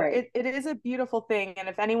 So it is a beautiful thing. And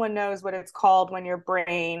if anyone knows what it's called when your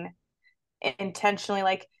brain intentionally,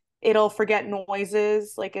 like, it'll forget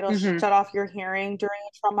noises, like it'll shut off your hearing during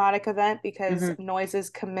a traumatic event, because noises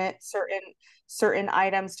commit certain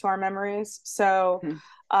items to our memories. So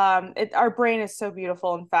our brain is so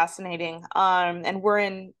beautiful and fascinating,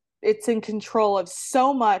 and it's in control of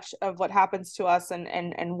so much of what happens to us,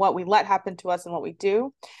 and what we let happen to us and what we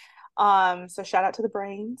do. So shout out to the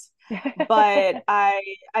brains. But I'm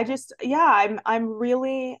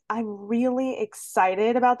really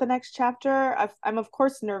excited about the next chapter. I'm of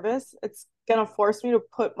course nervous. It's gonna force me to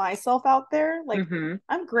put myself out there. Like,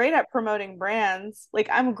 I'm great at promoting brands. Like,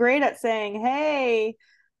 I'm great at saying, hey,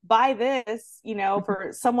 buy this, for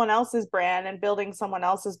someone else's brand and building someone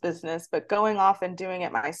else's business. But going off and doing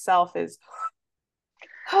it myself is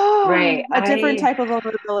a different type of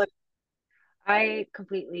vulnerability. I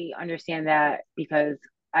completely understand that, because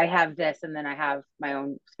I have this, and then I have my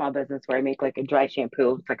own small business where I make like a dry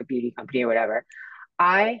shampoo. It's like a beauty company or whatever.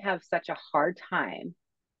 I have such a hard time,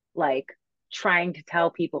 like, trying to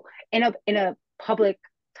tell people in a public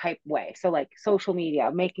type way. So like social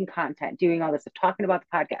media, making content, doing all this stuff, talking about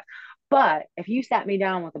the podcast. But if you sat me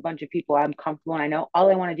down with a bunch of people I'm comfortable and I know,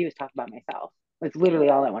 all I want to do is talk about myself. It's literally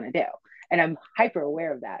all I want to do. And I'm hyper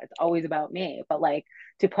aware of that. It's always about me. But like,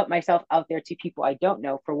 to put myself out there to people I don't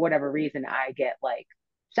know, for whatever reason, I get like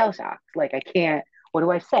shell shocked. Like, I can't, what do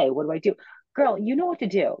I say? What do I do? Girl, you know what to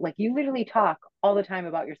do. Like, you literally talk all the time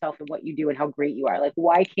about yourself and what you do and how great you are. Like,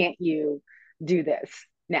 why can't you do this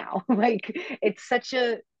now? Like, it's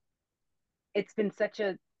been such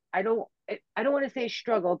a, I don't want to say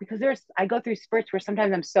struggle, because I go through spurts where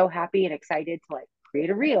sometimes I'm so happy and excited to like create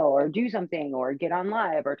a reel or do something or get on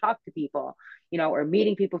live or talk to people, or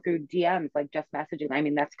meeting people through DMs, like just messaging. I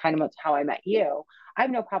mean, that's kind of much how I met you. I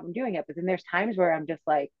have no problem doing it, but then there's times where I'm just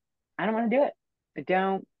like, I don't want to do it. I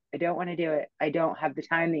don't want to do it. I don't have the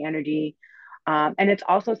time, the energy. And it's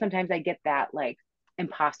also, sometimes I get that like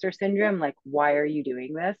imposter syndrome, like, why are you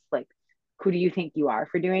doing this? Like, who do you think you are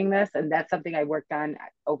for doing this? And that's something I worked on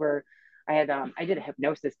over, I did a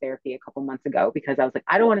hypnosis therapy a couple months ago, because I was like,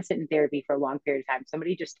 I don't want to sit in therapy for a long period of time.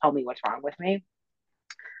 Somebody just tell me what's wrong with me.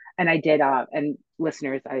 And I did, and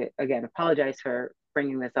listeners, I again apologize for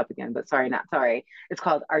bringing this up again, but sorry, not sorry. It's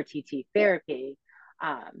called RTT therapy,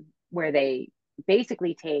 where they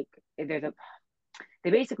basically take, they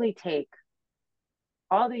basically take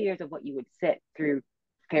all the years of what you would sit through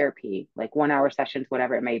therapy, like 1 hour sessions,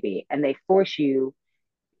 whatever it may be, and they force you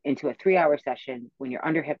into a 3 hour session when you're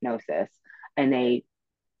under hypnosis, and they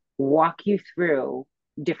walk you through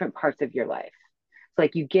different parts of your life. So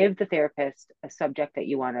like, you give the therapist a subject that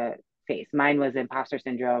you want to face. Mine was imposter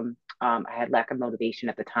syndrome. I had lack of motivation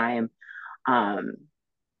at the time. And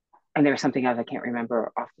there was something else I can't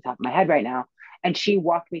remember off the top of my head right now. And she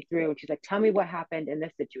walked me through, and she's like, tell me what happened in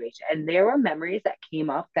this situation. And there were memories that came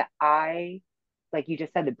up that like you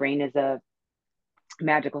just said, the brain is a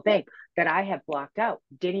magical thing, that I have blocked out,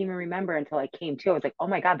 didn't even remember until I came to. I was like, oh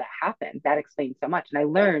my God, that happened. That explains so much. And I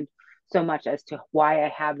learned so much as to why I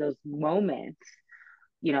have those moments,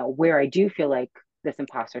 where I do feel like this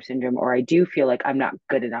imposter syndrome, or I do feel like I'm not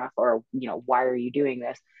good enough, or, why are you doing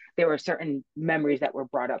this? There were certain memories that were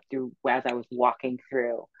brought up through as I was walking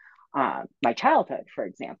through my childhood, for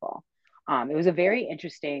example. It was a very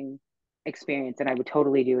interesting experience, and I would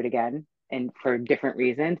totally do it again, and for different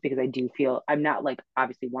reasons, because I do feel I'm not like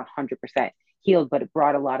obviously 100% healed, but it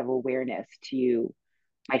brought a lot of awareness to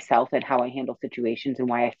myself and how I handle situations and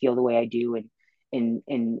why I feel the way I do. And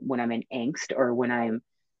in when I'm in angst, or when I'm,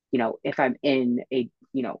 if I'm in a,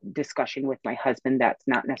 discussion with my husband that's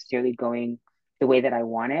not necessarily going the way that I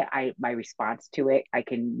want it, my response to it, I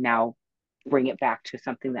can now bring it back to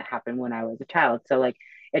something that happened when I was a child. So like,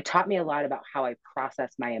 it taught me a lot about how I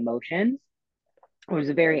process my emotions. It was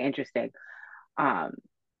a very interesting um,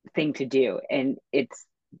 thing to do. And it's,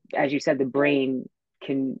 as you said, the brain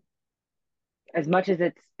can, as much as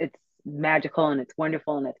it's magical and it's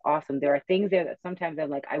wonderful and it's awesome, there are things there that sometimes I'm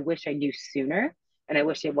like, I wish I knew sooner, and I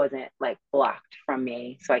wish it wasn't like blocked from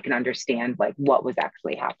me, so I can understand like what was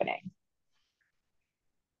actually happening.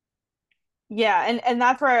 Yeah, and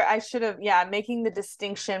that's where I should have, yeah, making the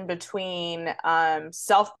distinction between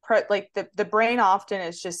like the brain often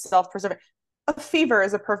is just self-preserving. A fever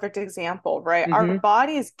is a perfect example, right? Our Mm-hmm.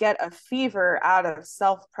 bodies get a fever out of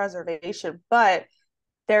self-preservation, but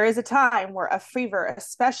there is a time where a fever,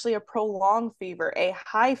 especially a prolonged fever, a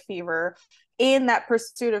high fever, in that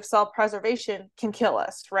pursuit of self-preservation can kill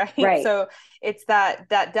us, right? Right. So it's that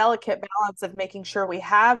delicate balance of making sure we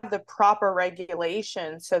have the proper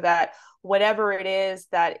regulation so that whatever it is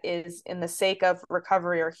that is in the sake of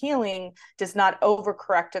recovery or healing does not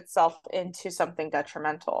overcorrect itself into something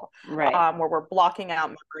detrimental, Right. where we're blocking out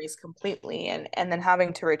memories completely and then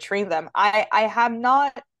having to retrieve them. I have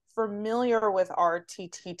not familiar with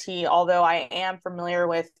RTTT, although I am familiar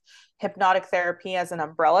with hypnotic therapy as an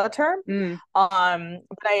umbrella term. Mm.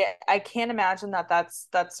 But I can't imagine that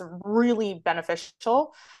that's really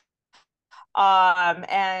beneficial. And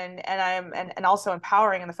also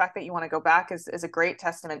empowering, and the fact that you want to go back is a great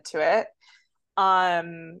testament to it. I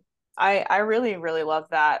really, really love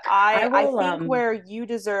that. I I will think where you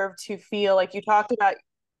deserve to feel like you talked about.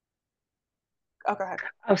 Oh, go ahead.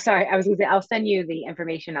 oh, sorry, I was gonna say I'll send you the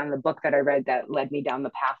information on the book that I read that led me down the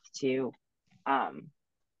path to um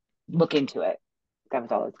look into it. That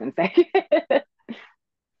was all I was gonna say.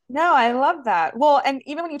 No, I love that. Well, and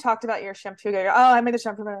even when you talked about your shampoo, oh, I made the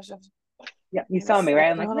shampoo. Yeah, you saw It's me,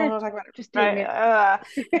 right? like I'm you like, don't know meh, what to talk about it, just doing it.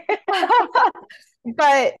 right?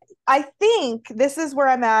 But I think this is where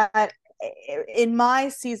I'm at in my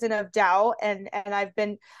season of doubt, and I've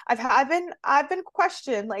been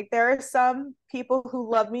questioned. Like there are some people who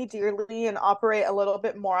love me dearly and operate a little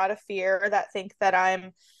bit more out of fear, that think that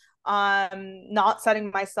I'm not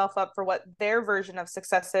setting myself up for what their version of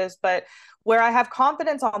success is. But where I have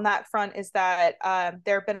confidence on that front is that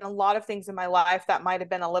there have been a lot of things in my life that might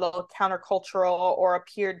have been a little countercultural or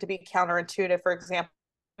appeared to be counterintuitive. For example,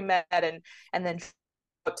 met and then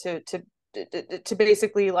to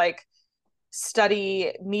basically like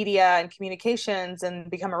study media and communications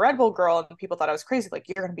and become a Red Bull girl, and people thought I was crazy. Like,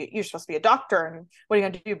 you're supposed to be a doctor, and what are you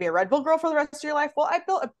gonna do? Be a Red Bull girl for the rest of your life? Well, I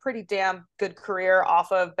built a pretty damn good career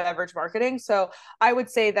off of beverage marketing. So I would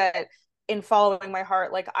say that in following my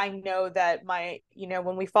heart, like I know that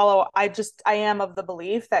when we follow, I am of the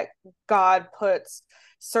belief that God puts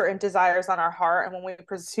certain desires on our heart, and when we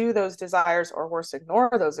pursue those desires, or worse, ignore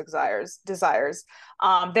those desires,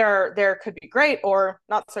 there could be great or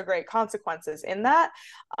not so great consequences in that.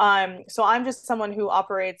 So I'm just someone who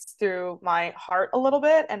operates through my heart a little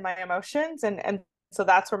bit and my emotions, and so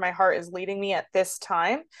that's where my heart is leading me at this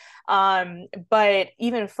time. But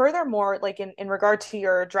even furthermore, like in regard to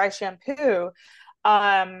your dry shampoo,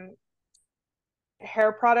 um,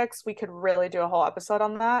 hair products, we could really do a whole episode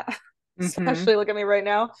on that. Mm-hmm. Especially look at me right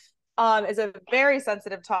now. Is a very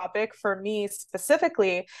sensitive topic for me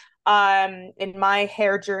specifically, in my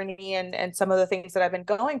hair journey and some of the things that I've been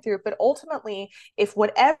going through. But ultimately, if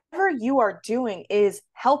whatever you are doing is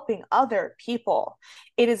helping other people,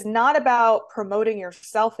 it is not about promoting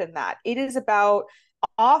yourself in that. It is about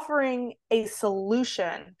offering a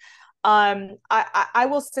solution. I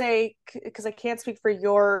will say, because I can't speak for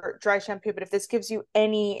your dry shampoo, but if this gives you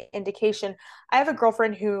any indication, I have a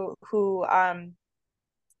girlfriend who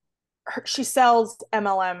she sells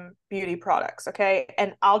MLM beauty products. Okay.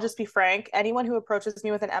 And I'll just be frank, anyone who approaches me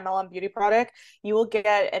with an MLM beauty product, you will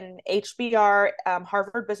get an HBR,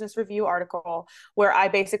 Harvard Business Review article where I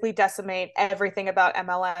basically decimate everything about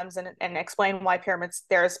MLMs and explain why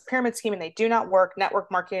there's a pyramid scheme and they do not work.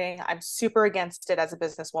 Network marketing, I'm super against it as a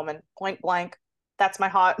businesswoman, point blank. That's my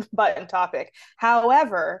hot button topic.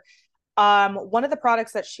 However, one of the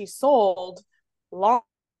products that she sold long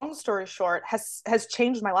story short, has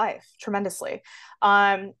changed my life tremendously.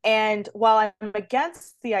 And while I'm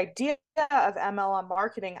against the idea of MLM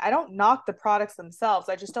marketing, I don't knock the products themselves.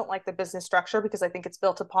 I just don't like the business structure because I think it's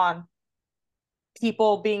built upon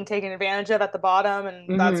people being taken advantage of at the bottom,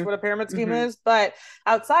 and that's what a pyramid scheme is. But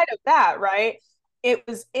outside of that, right, it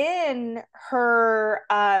was in her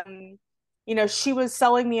she was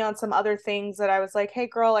selling me on some other things that I was like, hey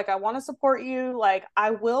girl, like I want to support you, like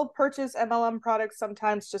I will purchase MLM products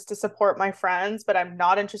sometimes just to support my friends, but I'm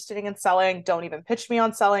not interested in selling. Don't even pitch me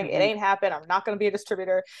on selling. It ain't happen. I'm not going to be a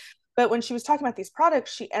distributor. But when she was talking about these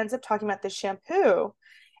products, she ends up talking about this shampoo,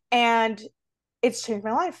 and it's changed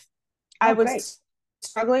my life. I was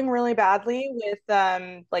struggling really badly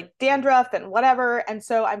with like dandruff and whatever. And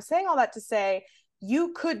so I'm saying all that to say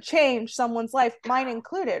you could change someone's life, mine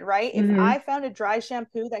included, right? If I found a dry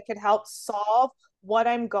shampoo that could help solve what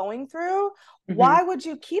I'm going through, why would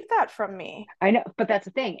you keep that from me? I know, but that's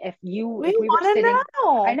the thing. If we were sitting,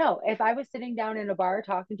 I know, if I was sitting down in a bar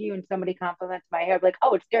talking to you and somebody compliments my hair, like,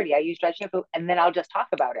 oh, it's dirty, I use dry shampoo, and then I'll just talk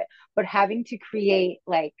about it. But having to create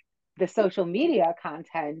like the social media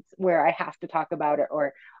content where I have to talk about it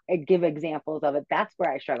or give examples of it, that's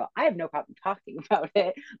where I struggle. I have no problem talking about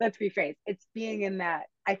it. Let's rephrase. It's being in that.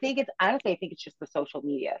 I think it's just the social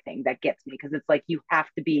media thing that gets me, because it's like you have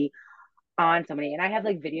to be on somebody. And I have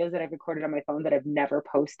like videos that I've recorded on my phone that I've never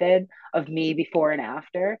posted of me before and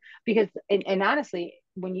after, because and honestly,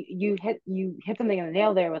 when you hit something on the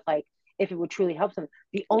nail there with like, if it would truly help them.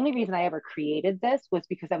 The only reason I ever created this was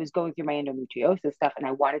because I was going through my endometriosis stuff and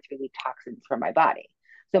I wanted to relieve toxins from my body.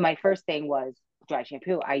 So my first thing was dry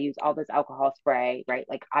shampoo. I use all this alcohol spray, right?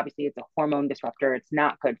 Like obviously it's a hormone disruptor. It's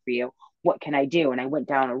not good for you. What can I do? And I went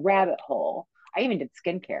down a rabbit hole. I even did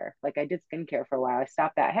skincare. Like I did skincare for a while. I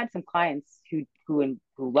stopped that. I had some clients who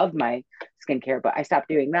loved my skincare, but I stopped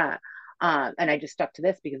doing that. And I just stuck to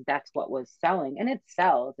this because that's what was selling, and it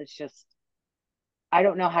sells. It's just I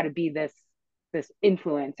don't know how to be this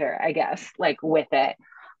influencer, I guess, like with it.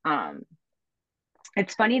 Um,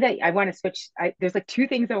 it's funny that I want to switch. There's like two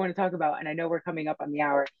things I want to talk about, and I know we're coming up on the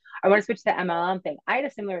hour. I want to switch to the MLM thing. I had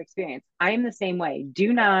a similar experience. I am the same way.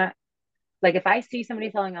 Do not like if I see somebody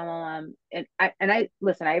selling MLM, and I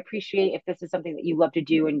listen. I appreciate if this is something that you love to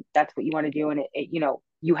do and that's what you want to do, and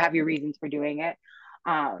you have your reasons for doing it.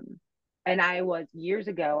 Um, and I was years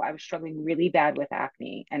ago, I was struggling really bad with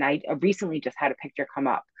acne, and I recently just had a picture come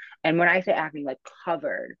up. And when I say acne, like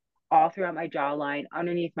covered all throughout my jawline,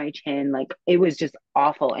 underneath my chin, like it was just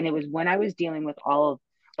awful. And it was when I was dealing with all of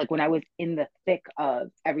like when I was in the thick of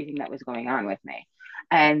everything that was going on with me.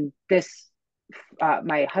 And this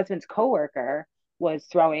my husband's coworker was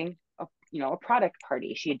throwing a product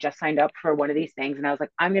party. She had just signed up for one of these things, and I was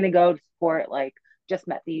like, I'm gonna go support. Like, just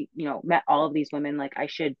met all of these women. Like, I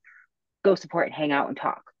should go support and hang out and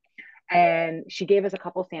talk. And she gave us a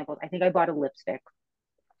couple samples. I think I bought a lipstick,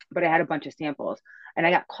 but I had a bunch of samples, and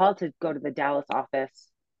I got called to go to the Dallas office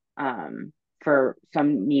for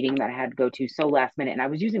some meeting that I had to go to so last minute. And I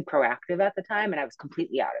was using Proactive at the time, and I was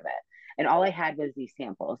completely out of it. And all I had was these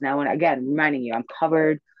samples. Now, when again, reminding you, I'm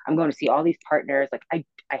covered. I'm going to see all these partners. Like I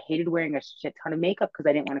hated wearing a shit ton of makeup because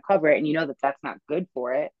I didn't want to cover it. And you know that that's not good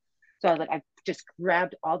for it. So I was like, I just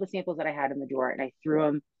grabbed all the samples that I had in the drawer and I threw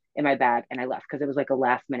them in my bag and I left because it was like a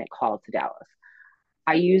last minute call to Dallas.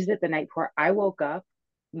 I used it the night before. I woke up,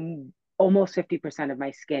 almost 50% of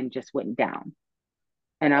my skin just went down.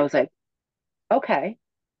 And I was like, okay.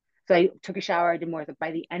 So I took a shower. I did more.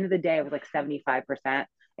 By the end of the day, I was like 75%.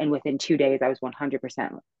 And within 2 days, I was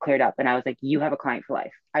 100% cleared up. And I was like, you have a client for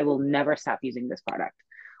life. I will never stop using this product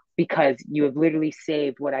because you have literally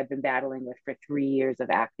saved what I've been battling with for 3 years of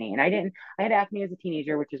acne. And I had acne as a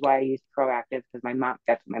teenager, which is why I used Proactive because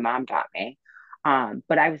that's what my mom taught me.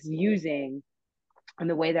 But I was using, and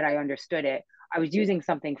the way that I understood it, I was using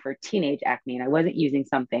something for teenage acne and I wasn't using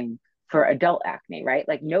something for adult acne, right?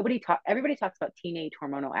 Like everybody talks about teenage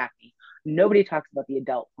hormonal acne. Nobody talks about the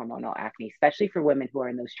adult hormonal acne, especially for women who are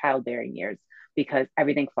in those childbearing years because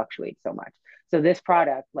everything fluctuates so much. So this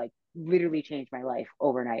product like literally changed my life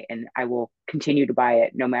overnight and I will continue to buy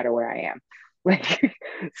it no matter where I am. Like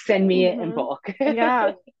send me it in bulk.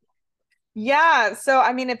 Yeah. Yeah. So,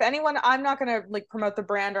 I mean, if anyone, I'm not going to like promote the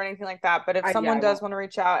brand or anything like that, but if someone does want to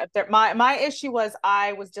reach out, if my issue was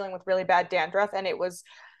I was dealing with really bad dandruff and it was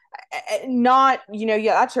not, yeah,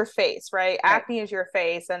 that's your face, right? Acne is your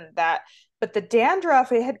face but the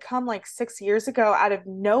dandruff, it had come like 6 years ago out of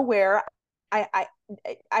nowhere. I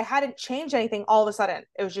hadn't changed anything all of a sudden.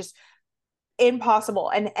 It was just impossible.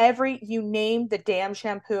 And you name the damn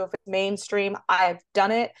shampoo, if it's mainstream, I've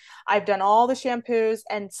done it. I've done all the shampoos,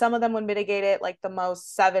 and some of them would mitigate it like the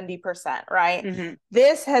most 70%, right? Mm-hmm.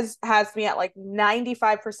 This has me at like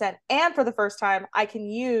 95%. And for the first time, I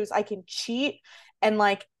can cheat and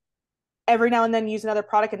like every now and then use another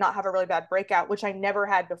product and not have a really bad breakout, which I never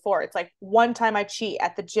had before. It's like one time I cheat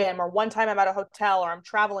at the gym, or one time I'm at a hotel, or I'm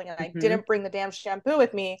traveling and I didn't bring the damn shampoo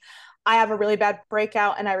with me. I have a really bad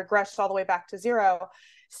breakout and I regressed all the way back to zero.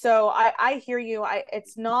 So I hear you.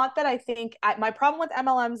 It's not that I think my problem with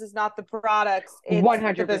MLMs is not the products, it's the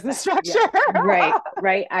 100%. business structure. Yeah.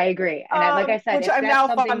 Right. I agree. And like I said, which I'm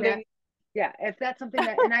now funding. If that's something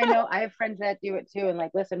that, and I know I have friends that do it too, and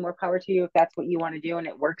like, listen, more power to you if that's what you want to do and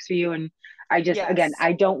it works for you. And I just, again,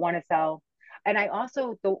 I don't want to sell. And I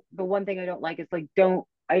also, the one thing I don't like is like, don't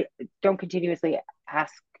continuously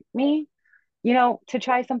ask me, to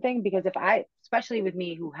try something, because especially with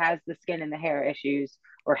me who has the skin and the hair issues,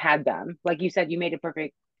 or had them, like you said, you made a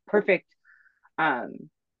perfect um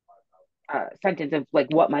sentence of like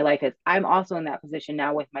what my life is. I'm also in that position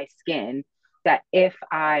now with my skin, that if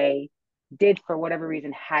I did for whatever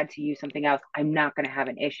reason had to use something else, I'm not going to have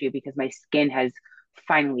an issue because my skin has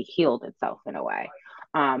finally healed itself in a way.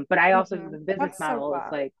 But I also, the business model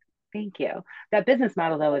is like, thank you. That business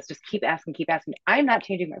model though is just keep asking. I'm not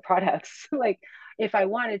changing my products. Like if I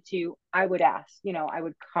wanted to, I would ask, I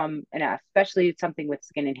would come and ask, especially something with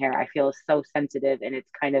skin and hair. I feel is so sensitive, and it's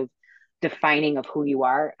kind of defining of who you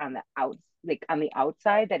are on the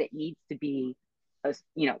outside, that it needs to be,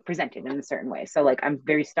 presented in a certain way. So like I'm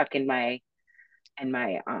very stuck in my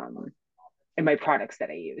products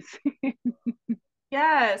that I use.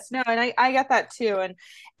 Yes, no, and I get that too,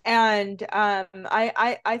 and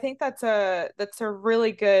I think that's a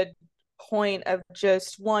really good point of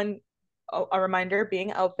just one, a reminder,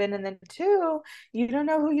 being open, and then two, you don't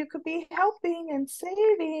know who you could be helping and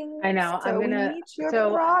saving. I know. So we need your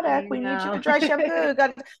product. We need your dry shampoo.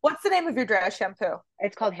 What's the name of your dry shampoo?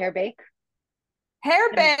 It's called Hair Bake.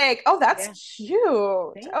 Hair Bake. Oh, that's cute.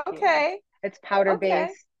 Okay. It's powder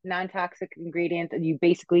based, non-toxic ingredients, and you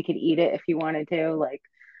basically could eat it if you wanted to. Like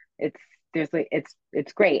it's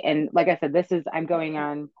great. And like I said, I'm going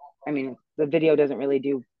on, I mean, the video doesn't really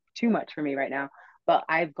do too much for me right now, but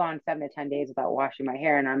I've gone 7 to 10 days without washing my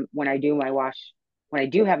hair. And when I do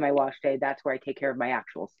have my wash day, that's where I take care of my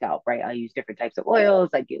actual scalp, right? I use different types of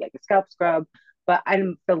oils. I do like a scalp scrub, but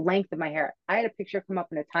the length of my hair, I had a picture come up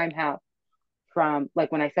in a time lapse from,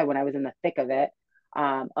 like, when I was in the thick of it,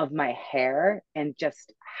 of my hair, and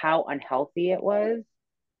just how unhealthy it was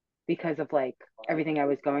because of like everything I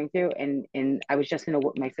was going through. And I was just in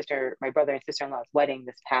my brother and sister-in-law's wedding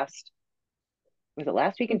this past, was it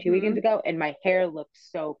last weekend, 2 weekends ago? And my hair looked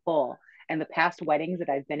so full. And the past weddings that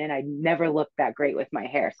I've been in, I never looked that great with my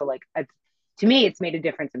hair. So like, to me, it's made a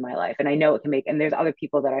difference in my life. And I know it can and there's other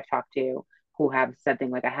people that I've talked to who have said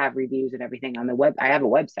things like, I have reviews and everything on the web. I have a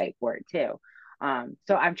website for it too.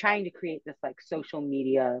 So I'm trying to create this like social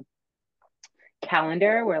media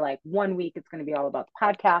calendar where like 1 week it's going to be all about the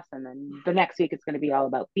podcast, and then the next week it's going to be all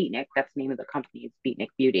about Beatnik. That's the name of the company. It's Beatnik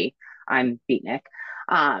Beauty. I'm Beatnik.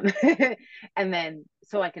 And then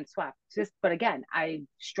so I can swap. But again, I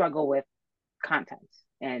struggle with content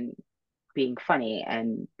and being funny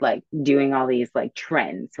and like doing all these like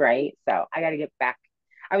trends, right? So I got to get back.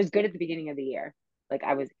 I was good at the beginning of the year. Like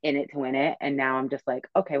I was in it to win it. And now I'm just like,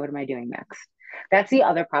 okay, what am I doing next? That's the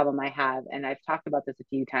other problem I have. And I've talked about this a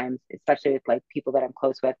few times, especially with like people that I'm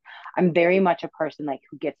close with. I'm very much a person like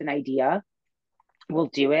who gets an idea, will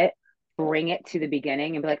do it, bring it to the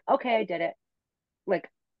beginning and be like, okay, I did it. Like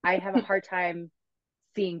I have a hard time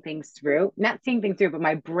seeing things through, not seeing things through, but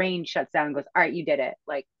my brain shuts down and goes, all right, you did it.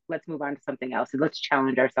 Like, let's move on to something else and let's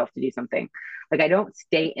challenge ourselves to do something. Like I don't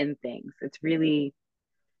stay in things. It's really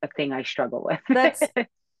a thing I struggle with.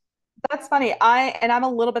 That's funny. I'm a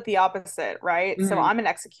little bit the opposite, right? So I'm an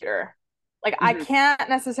executor. Like I can't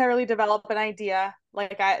necessarily develop an idea.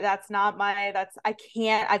 Like I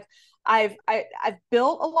can't. I've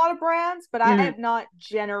built a lot of brands, but I have not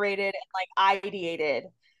generated and like ideated.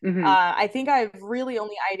 I think I've really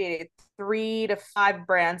only ideated 3 to 5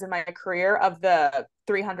 brands in my career of the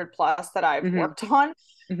 300 plus that I've worked on.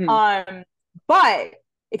 But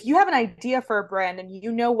if you have an idea for a brand and you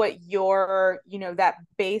know what that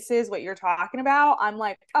base is, what you're talking about, I'm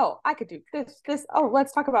like, oh, I could do this. Oh,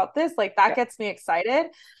 let's talk about this. Like that gets me excited.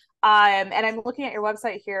 And I'm looking at your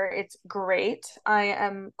website here. It's great. I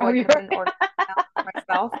am going to put an order for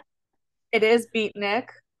myself. It is Beatnik.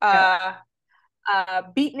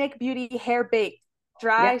 Beatnik Beauty Hair Bake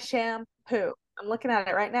Dry Shampoo. I'm looking at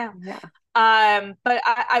it right now.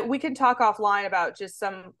 But we can talk offline about just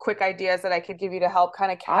some quick ideas that I could give you to help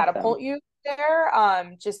kind of Awesome. catapult you there,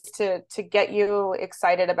 just to get you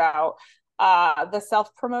excited about the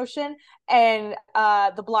self promotion and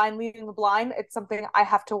the blind leading the blind. It's something I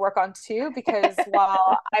have to work on too, because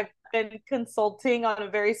while I've been consulting on a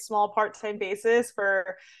very small part-time basis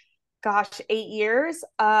for gosh, 8 years.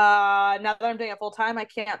 Now that I'm doing it full time, I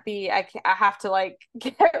have to like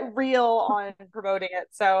get real on promoting it.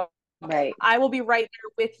 So Right. I will be right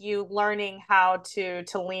there with you learning how to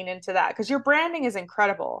lean into that because your branding is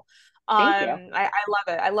incredible. Thank you. I love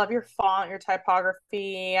it. I love your font, your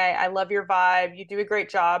typography. I love your vibe. You do a great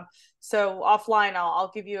job. So offline,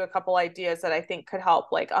 I'll give you a couple ideas that I think could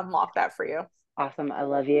help like unlock that for you. Awesome. I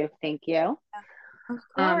love you. Thank you. Of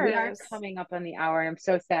We are course. coming up on the hour, and I'm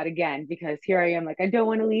so sad again because here I am, like, I don't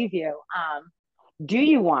want to leave you. Do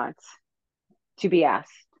you want to be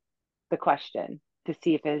asked the question to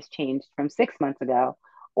see if it has changed from 6 months ago,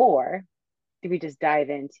 or do we just dive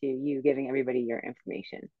into you giving everybody your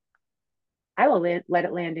information? I will let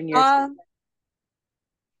it land in your space.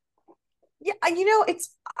 Yeah,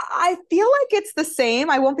 I feel like it's the same.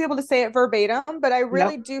 I won't be able to say it verbatim, but I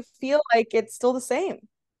really Nope. do feel like it's still the same.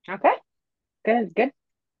 Okay. Good. Good.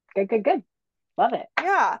 Good. Good. Good. Love it.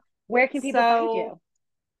 Yeah. Where can people find So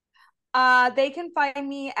you? they can find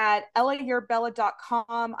me at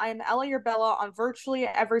ellaurbella.com. I am Ella Urbella on virtually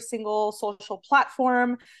every single social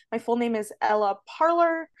platform. My full name is Ella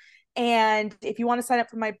Parler. And if you want to sign up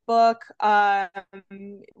for my book,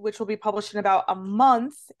 which will be published in about a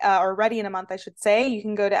month, or ready in a month, I should say, you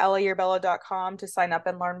can go to ellaurbella.com to sign up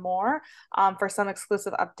and learn more for some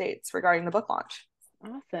exclusive updates regarding the book launch.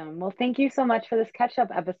 Awesome. Well, thank you so much for this catch up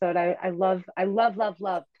episode. I love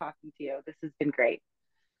talking to you. This has been great.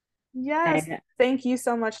 Yes. And Thank you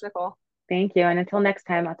so much, Nicole. thank you. And until next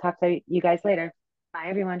time, I'll talk to you guys later. Bye,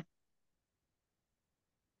 everyone.